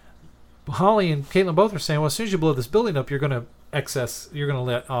 Holly and Caitlin both are saying, well, as soon as you blow this building up, you're going to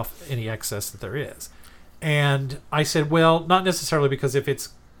let off any excess that there is. And I said, well, not necessarily, because if it's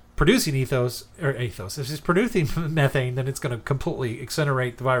producing if it's producing methane, then it's going to completely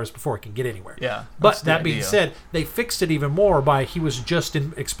incinerate the virus before it can get anywhere. Yeah. But that's the that being idea. said, they fixed it even more by he was just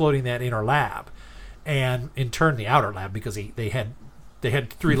exploding that inner lab, and in turn the outer lab, because they had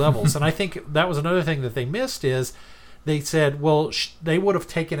 3 levels. And I think that was another thing that they missed is they said, well, they would have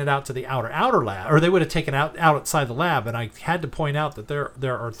taken it out to the outer lab, or they would have taken it out outside the lab. And I had to point out that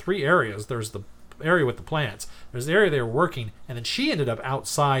there are 3 areas. There's the area with the plants, there's the area they were working, and then she ended up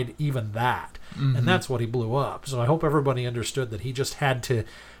outside even that. And that's what he blew up. So I hope everybody understood that he just had to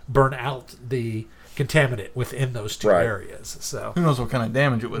burn out the contaminant within those 2 Right. areas. So Who knows what kind of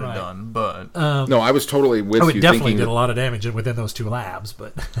damage it would have Right. done, but No, I was totally with it you definitely thinking did that, a lot of damage within those 2 labs,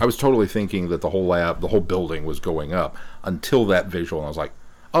 but I was totally thinking that the whole building was going up until that visual, and I was like,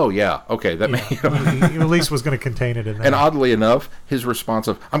 oh yeah, okay, that may, he at least was going to contain it in there. And oddly enough, his response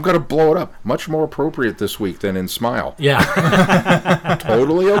of "I'm going to blow it up" much more appropriate this week than in Smile. yeah.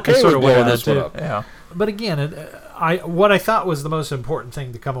 Totally okay sort with of wanted blowing that this one too. up. yeah. But again, what I thought was the most important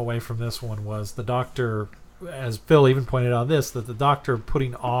thing to come away from this one was the doctor, as Phil even pointed out that the doctor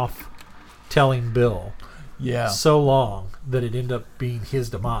putting off telling Bill Yeah. so long that it ended up being his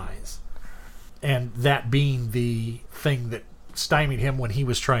demise. And that being the thing that stymied him when he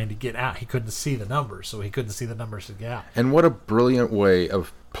was trying to get out. He couldn't see the numbers, so he couldn't see the numbers to get out. And what a brilliant way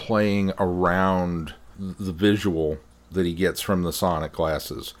of playing around the visual that he gets from the Sonic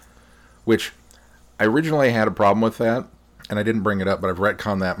glasses, which I originally had a problem with that, and I didn't bring it up, but I've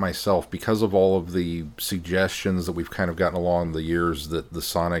retconned that myself because of all of the suggestions that we've kind of gotten along the years that the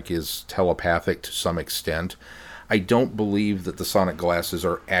Sonic is telepathic to some extent. I don't believe that the Sonic glasses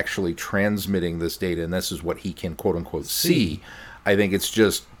are actually transmitting this data, and this is what he can quote-unquote see. I think it's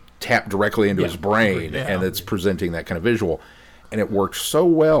just tapped directly into his brain, Yeah. and it's presenting that kind of visual. And it worked so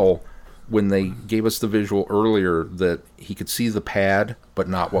well when they gave us the visual earlier that he could see the pad, but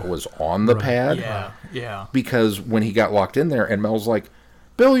not what was on the pad. Yeah. Yeah. Because when he got locked in there, and Mel's like,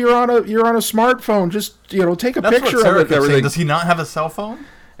 "Bill, you're on a smartphone. Just take a That's picture what Sarah of it." kept saying. Everything. Does he not have a cell phone?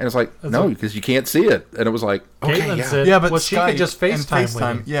 And it's like, no, because you can't see it. And it was like, okay, Caitlin yeah. said, Yeah, but well, she Skype could just and FaceTime with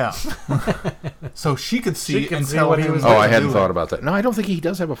him. Yeah. So she could see She could and see tell what he him was Oh, what I to hadn't do. thought about that. No, I don't think he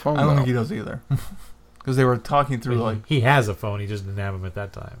does have a phone. I don't though. think he does either. Because they were talking through like He has a phone, he just didn't have him at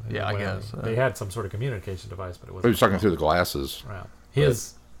that time. Yeah, I Well, guess, They had some sort of communication device, but it He wasn't. was talking through the glasses. Right.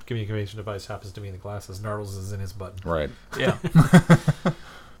 His communication device happens to be in the glasses. Nardles is in his button. Right. yeah.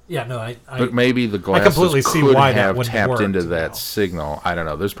 Yeah, no, I But maybe the glasses completely see could why that have wouldn't tapped work, into that no. signal. I don't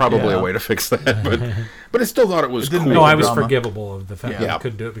know. There's probably Yeah. a way to fix that. But I still thought it was It didn't cool. No, I was drama. forgivable of the fact that Yeah. I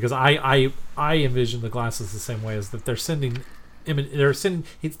couldn't do it because I envision the glasses the same way as that they're sending.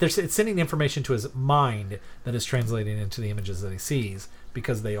 It's sending information to his mind that is translating into the images that he sees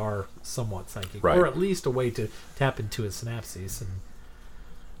because they are somewhat psychic, Right. or at least a way to tap into his synapses and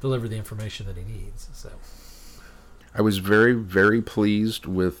deliver the information that he needs. So I was very, very pleased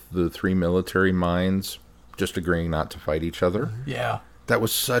with the 3 military minds just agreeing not to fight each other. Yeah. That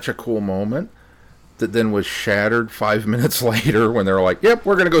was such a cool moment that then was shattered 5 minutes later when they were like, yep,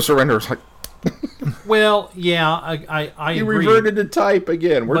 we're going to go surrender. It's like, well, yeah, I you agree. reverted to type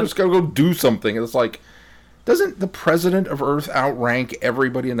again. We're But- just going to go do something. And it's like, doesn't the president of Earth outrank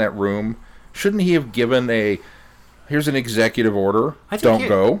everybody in that room? Shouldn't he have given here's an executive order, I think don't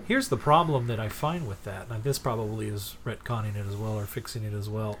go? Here's the problem that I find with that. And this probably is retconning it as well or fixing it as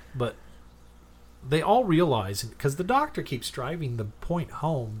well. But they all realize, because the doctor keeps driving the point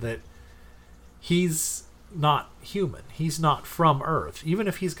home that he's not human. He's not from Earth. Even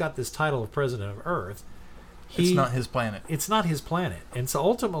if he's got this title of president of Earth, It's not his planet. It's not his planet. And so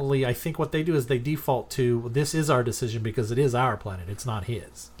ultimately, I think what they do is they default to, this is our decision because it is our planet. It's not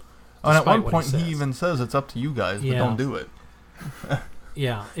his. And at Despite one what point, he says. he even says it's up to you guys, but Yeah. don't do it.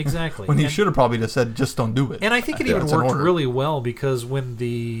 Yeah, exactly. When he And- should have probably just said, just don't do it. And I think it Yeah, even it's an worked order. really well because when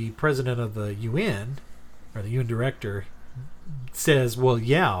the president of the UN, or the UN director, says, "Well,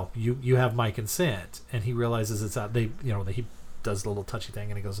 yeah, you have my consent," and he realizes it's out. He does the little touchy thing,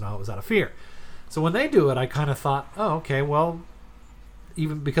 and he goes, "No, it was out of fear." So when they do it, I kind of thought, "Oh, okay, well."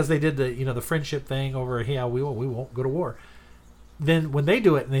 Even because they did the friendship thing over, yeah, we won't go to war. Then when they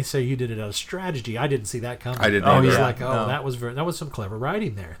do it and they say you did it out of strategy, I didn't see that coming. I didn't I was either. like, No. that was some clever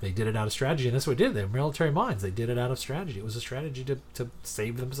writing there. They did it out of strategy, and that's what they did. They're military minds. They did it out of strategy. It was a strategy to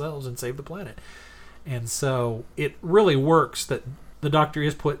save themselves and save the planet. And so it really works that the Doctor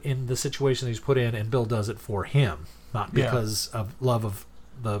is put in the situation he's put in, and Bill does it for him, not Yeah. because of love of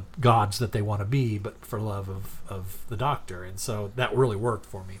the gods that they want to be, but for love of the Doctor. And so that really worked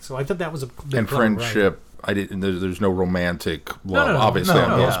for me. So I thought that was a big And clever writing. friendship, there's no romantic love, no, obviously, no,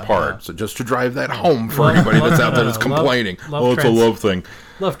 on Bill's yeah, part. yeah. So just to drive that home for Love- anybody that's love- out there no, that's no, love- complaining, love oh, it's a trans- love thing.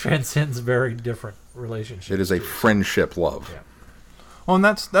 Love transcends very different relationships. It is a friendship love. Yeah. Well, and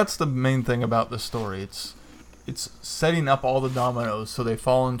that's the main thing about the story. It's setting up all the dominoes so they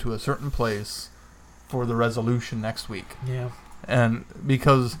fall into a certain place for the resolution next week. Yeah. And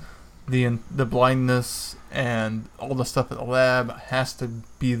because the blindness and all the stuff at the lab has to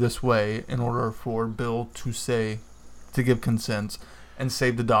be this way in order for Bill to give consent and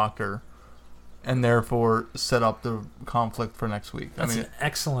save the Doctor, and therefore set up the conflict for next week. That's an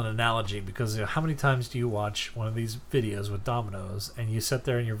excellent analogy because how many times do you watch one of these videos with dominoes and you sit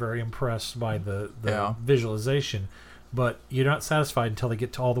there and you're very impressed by the Yeah. visualization, but you're not satisfied until they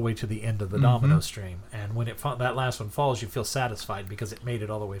get all the way to the end of the domino stream. And when that last one falls, you feel satisfied because it made it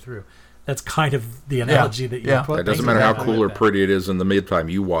all the way through. That's kind of the analogy that you Yeah. put. It doesn't matter how exactly cool or like that. pretty it is in the mid-time.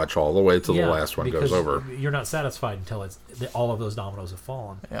 You watch all the way till Yeah, the last one goes because over. You're not satisfied until all of those dominoes have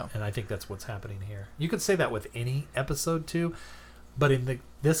fallen. Yeah. And I think that's what's happening here. You could say that with any episode too, but in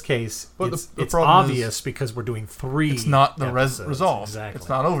this case, But it's the problem obvious because we're doing 3. It's not the episodes. resolve. Exactly. It's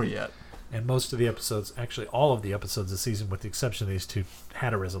not over yet. And most of the episodes, actually all of the episodes this season, with the exception of these 2,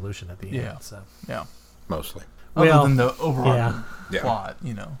 had a resolution at the Yeah. end. So Yeah. Mostly. Well, Other than the overall Yeah. plot,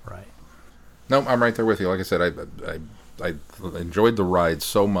 right. No, I'm right there with you. Like I said, I enjoyed the ride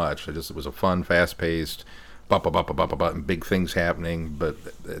so much. It was a fun, fast-paced, and big things happening. But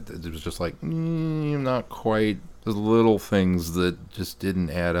it was just like not quite. There's little things that just didn't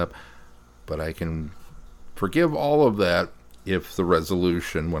add up. But I can forgive all of that if the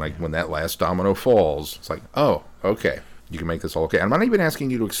resolution, when that last domino falls, it's like, oh, okay, you can make this all okay. And I'm not even asking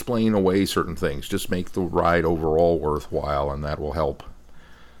you to explain away certain things. Just make the ride overall worthwhile, and that will help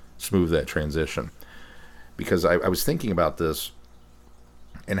smooth that transition. Because I was thinking about this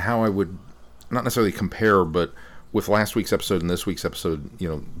and how I would not necessarily compare, but with last week's episode and this week's episode,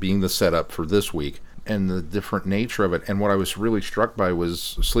 being the setup for this week and the different nature of it. And what I was really struck by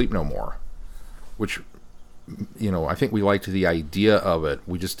was Sleep No More, which, I think we liked the idea of it.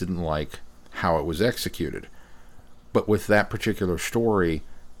 We just didn't like how it was executed. But with that particular story,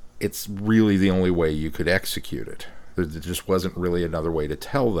 it's really the only way you could execute it. There just wasn't really another way to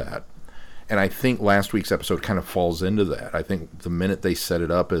tell that. And I think last week's episode kind of falls into that. I think the minute they set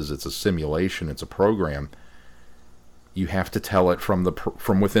it up as it's a simulation, it's a program, you have to tell it from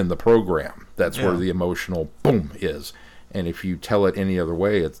within the program. That's where the emotional boom is. And if you tell it any other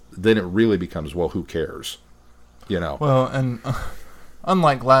way, then it really becomes, well, who cares? Well, and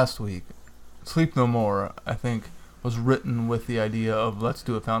unlike last week, Sleep No More, I think, was written with the idea of let's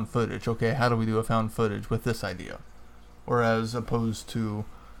do a found footage. Okay, how do we do a found footage with this idea? Whereas opposed to...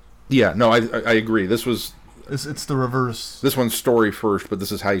 Yeah, no, I agree. It's the reverse. This one's story first, but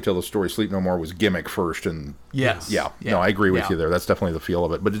this is how you tell the story. Sleep No More was gimmick first, and Yes. yeah. No, I agree with you there. That's definitely the feel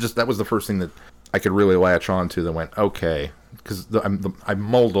of it. But that was the first thing that I could really latch on to. That went okay, because I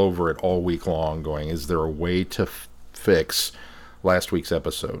mulled over it all week long, going, is there a way to fix last week's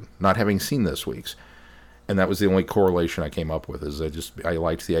episode, not having seen this week's? And that was the only correlation I came up with. Is I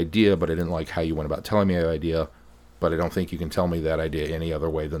liked the idea, but I didn't like how you went about telling me the idea. But I don't think you can tell me that idea any other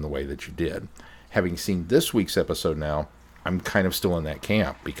way than the way that you did. Having seen this week's episode now, I'm kind of still in that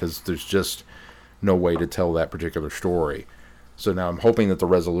camp because there's just no way to tell that particular story. So now I'm hoping that the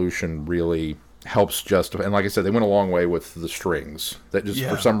resolution really helps justify. And like I said, they went a long way with the strings. That just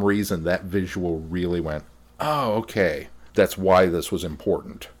for some reason that visual really went, oh, okay, that's why this was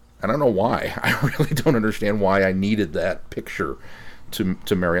important. I don't know why. I really don't understand why I needed that picture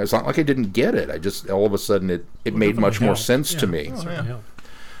to marry. It's not like I didn't get it. I just all of a sudden it made much more sense to me.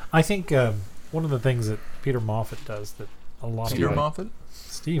 I think one of the things that Peter Moffat does that a lot Stephen of Moffat?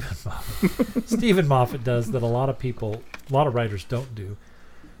 Stephen Moffat does that a lot of writers don't do.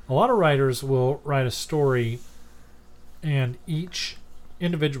 A lot of writers will write a story, and each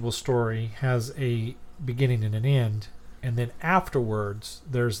individual story has a beginning and an end, and then afterwards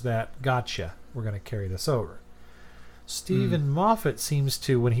there's that gotcha, we're going to carry this over. Stephen Moffat seems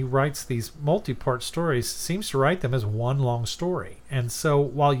to, when he writes these multi-part stories, seems to write them as one long story. And so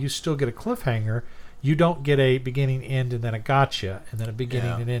while you still get a cliffhanger, you don't get a beginning, end, and then a gotcha, and then a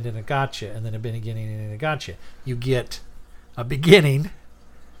beginning, and end, and a gotcha, and then a beginning, and a gotcha. You get a beginning,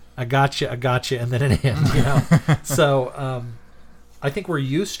 a gotcha, and then an end. You know, so I think we're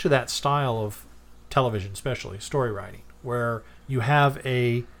used to that style of television, especially story writing, where you have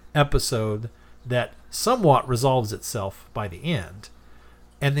a episode that somewhat resolves itself by the end,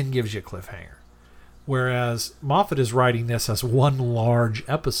 and then gives you a cliffhanger. Whereas Moffat is writing this as one large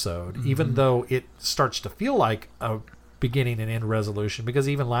episode, even though it starts to feel like a beginning and end resolution, because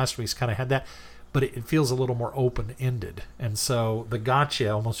even last week's kind of had that, but it feels a little more open-ended. And so the gotcha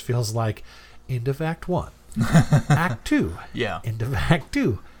almost feels like end of Act 1, Act 2, end of Act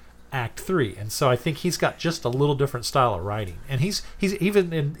 2, Act 3. And so I think he's got just a little different style of writing. And he's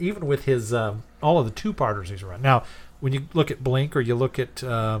even with his all of the two-parters he's written. Now, when you look at Blink, or you look at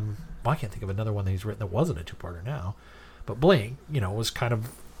I can't think of another one that he's written that wasn't a two-parter now. But Blink, was kind of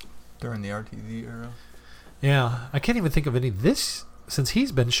during the RTD era. Yeah, I can't even think of any this since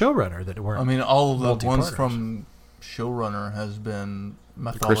he's been showrunner that weren't. I mean, all of the ones from showrunner has been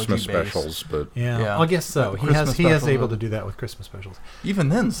mythology Christmas based. specials, but yeah, I guess so. He has able to do that with Christmas specials. Even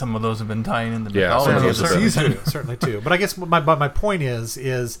then, some of those have been tying in the some of mythology those of the season. Certainly too. But I guess my point is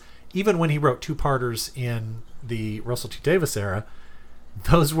even when he wrote two-parters in the Russell T. Davies era,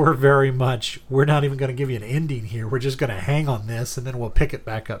 those were very much, we're not even going to give you an ending here. We're just going to hang on this, and then we'll pick it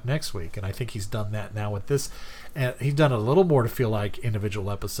back up next week. And I think he's done that now with this. And he's done a little more to feel like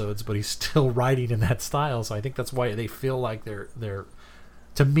individual episodes, but he's still writing in that style. So I think that's why they feel like they're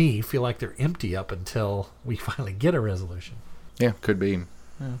to me, feel like they're empty up until we finally get a resolution. Yeah, could be.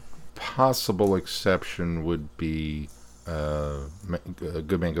 Yeah. Possible exception would be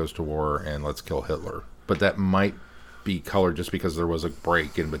Good Man Goes to War and Let's Kill Hitler. But that might be colored just because there was a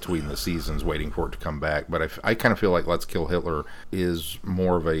break in between the seasons waiting for it to come back. But I kind of feel like Let's Kill Hitler is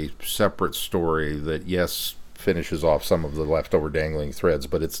more of a separate story that, yes, finishes off some of the leftover dangling threads,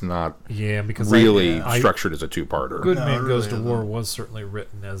 but it's not because really structured as a two-parter. Good Man Goes to War was certainly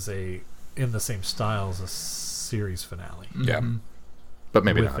written as in the same style as a series finale. Yeah. But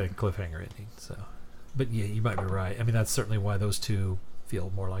maybe with not. a cliffhanger ending. So, but yeah, you might be right. I mean, that's certainly why those two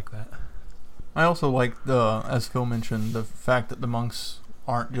feel more like that. I also like as Phil mentioned, the fact that the monks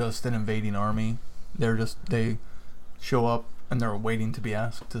aren't just an invading army. They show up and they're waiting to be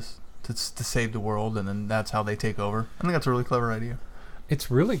asked to save the world, and then that's how they take over. I think that's a really clever idea.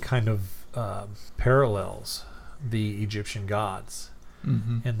 It's really kind of parallels the Egyptian gods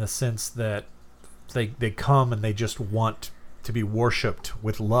in the sense that they come and they just want to be worshipped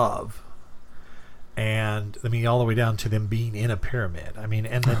with love. And I mean, all the way down to them being in a pyramid. I mean,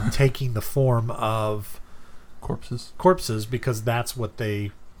 and then taking the form of corpses because that's what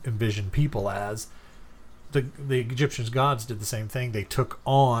they envision people as. The Egyptians' gods did the same thing. They took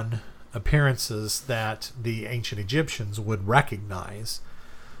on appearances that the ancient Egyptians would recognize.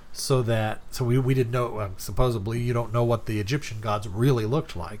 So we didn't know. Supposedly, you don't know what the Egyptian gods really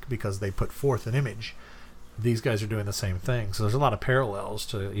looked like because they put forth an image. These guys are doing the same thing. So there's a lot of parallels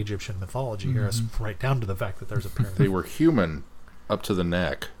to Egyptian mythology here, right down to the fact that there's a pyramid. They were human up to the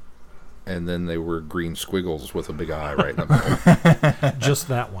neck, and then they were green squiggles with a big eye right in the middle. Just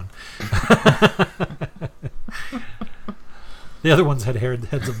that one. The other ones had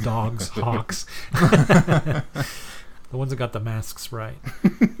heads of dogs, hawks. The ones that got the masks right.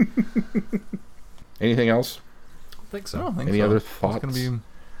 Anything else? I don't think so. I don't think Any so. other thoughts? It's going to be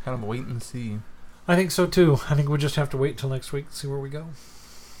kind of wait and see. I think so too. I think we'll just have to wait till next week to see where we go.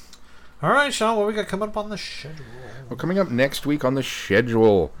 All right, Sean, what we got coming up on the schedule? Well, coming up next week on the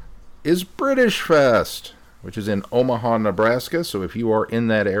schedule is British Fest, which is in Omaha, Nebraska. So if you are in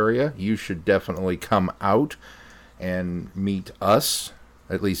that area, you should definitely come out and meet us.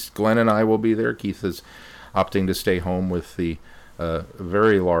 At least Glenn and I will be there. Keith is opting to stay home with the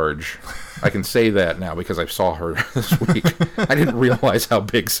very large. I can say that now because I saw her this week. I didn't realize how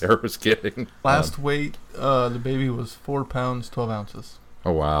big Sarah was getting. Last weight, the baby was 4 pounds, 12 ounces.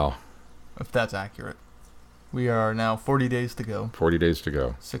 Oh, wow. If that's accurate. We are now 40 days to go. 40 days to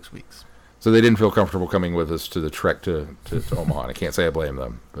go. 6 weeks. So they didn't feel comfortable coming with us to the trek to Omaha. I can't say I blame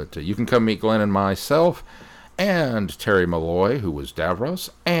them. But you can come meet Glenn and myself, and Terry Malloy, who was Davros,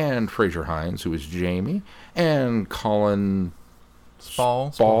 and Fraser Hines, who was Jamie, and Colin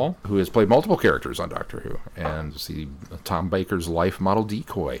Spall, who has played multiple characters on Doctor Who, and see Tom Baker's life model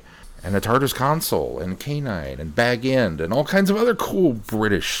Decoy. and a Tartarus Console, and Canine, and Bag End, and all kinds of other cool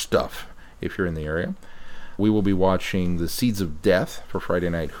British stuff if you're in the area. We will be watching The Seeds of Death for Friday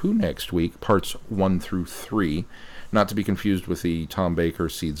Night Who next week, parts 1 through 3. Not to be confused with the Tom Baker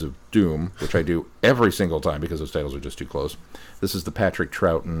Seeds of Doom, which I do every single time because those titles are just too close. This is the Patrick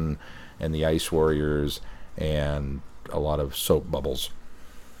Troughton and the Ice Warriors and a lot of soap bubbles.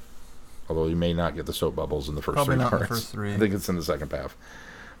 Although you may not get the soap bubbles in the first Probably three not parts. in the first three. I think it's in the second half.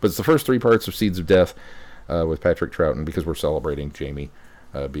 But it's the first 3 parts of Seeds of Death with Patrick Troughton because we're celebrating Jamie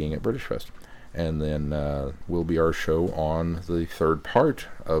being at British Fest. And then will be our show on the 3rd part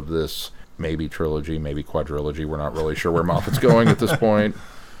of this maybe trilogy, maybe quadrilogy. We're not really sure where Moffat's going at this point.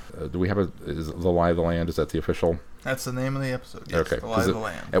 Do we have is The Lie of the Land? Is that the official? That's the name of the episode. Yes, Okay. The Lie of the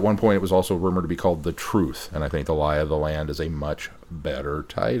Land. At one point, it was also rumored to be called The Truth, and I think The Lie of the Land is a much better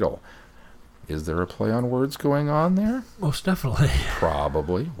title. Is there a play on words going on there? Most definitely.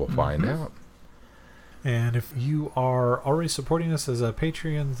 Probably. We'll find out. And if you are already supporting us as a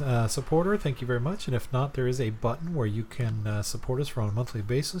Patreon supporter, thank you very much. And if not, there is a button where you can support us on a monthly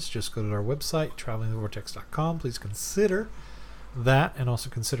basis. Just go to our website, travelingthevortex.com. Please consider that, and also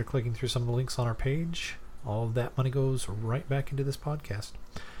consider clicking through some of the links on our page. All of that money goes right back into this podcast.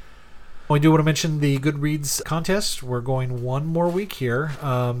 We do want to mention the Goodreads contest. We're going one more week here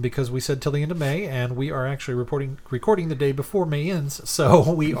because we said till the end of May, and we are actually recording the day before May ends. So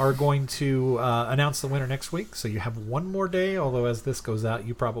we are going to announce the winner next week. So you have one more day, although as this goes out,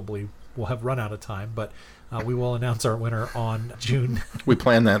 you probably will have run out of time. But we will announce our winner on June. We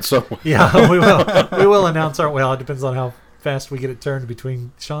planned that so well. Yeah, we will. We will announce our... Well, it depends on how fast we get it turned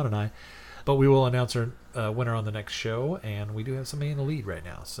between Sean and I. But we will announce our winner on the next show, and we do have somebody in the lead right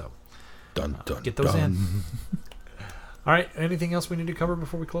now. So... Dun, dun, get those dun. in. All right. Anything else we need to cover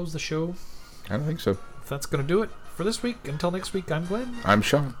before we close the show? I don't think so. If that's going to do it for this week. Until next week, I'm Glenn. I'm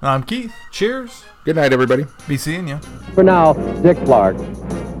Sean. I'm Keith. Cheers. Good night, everybody. Be seeing you. For now, Dick Clark.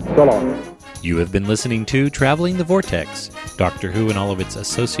 So long. You have been listening to Traveling the Vortex. Doctor Who and all of its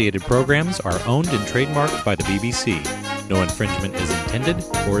associated programs are owned and trademarked by the BBC. No infringement is intended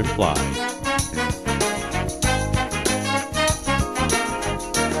or implied.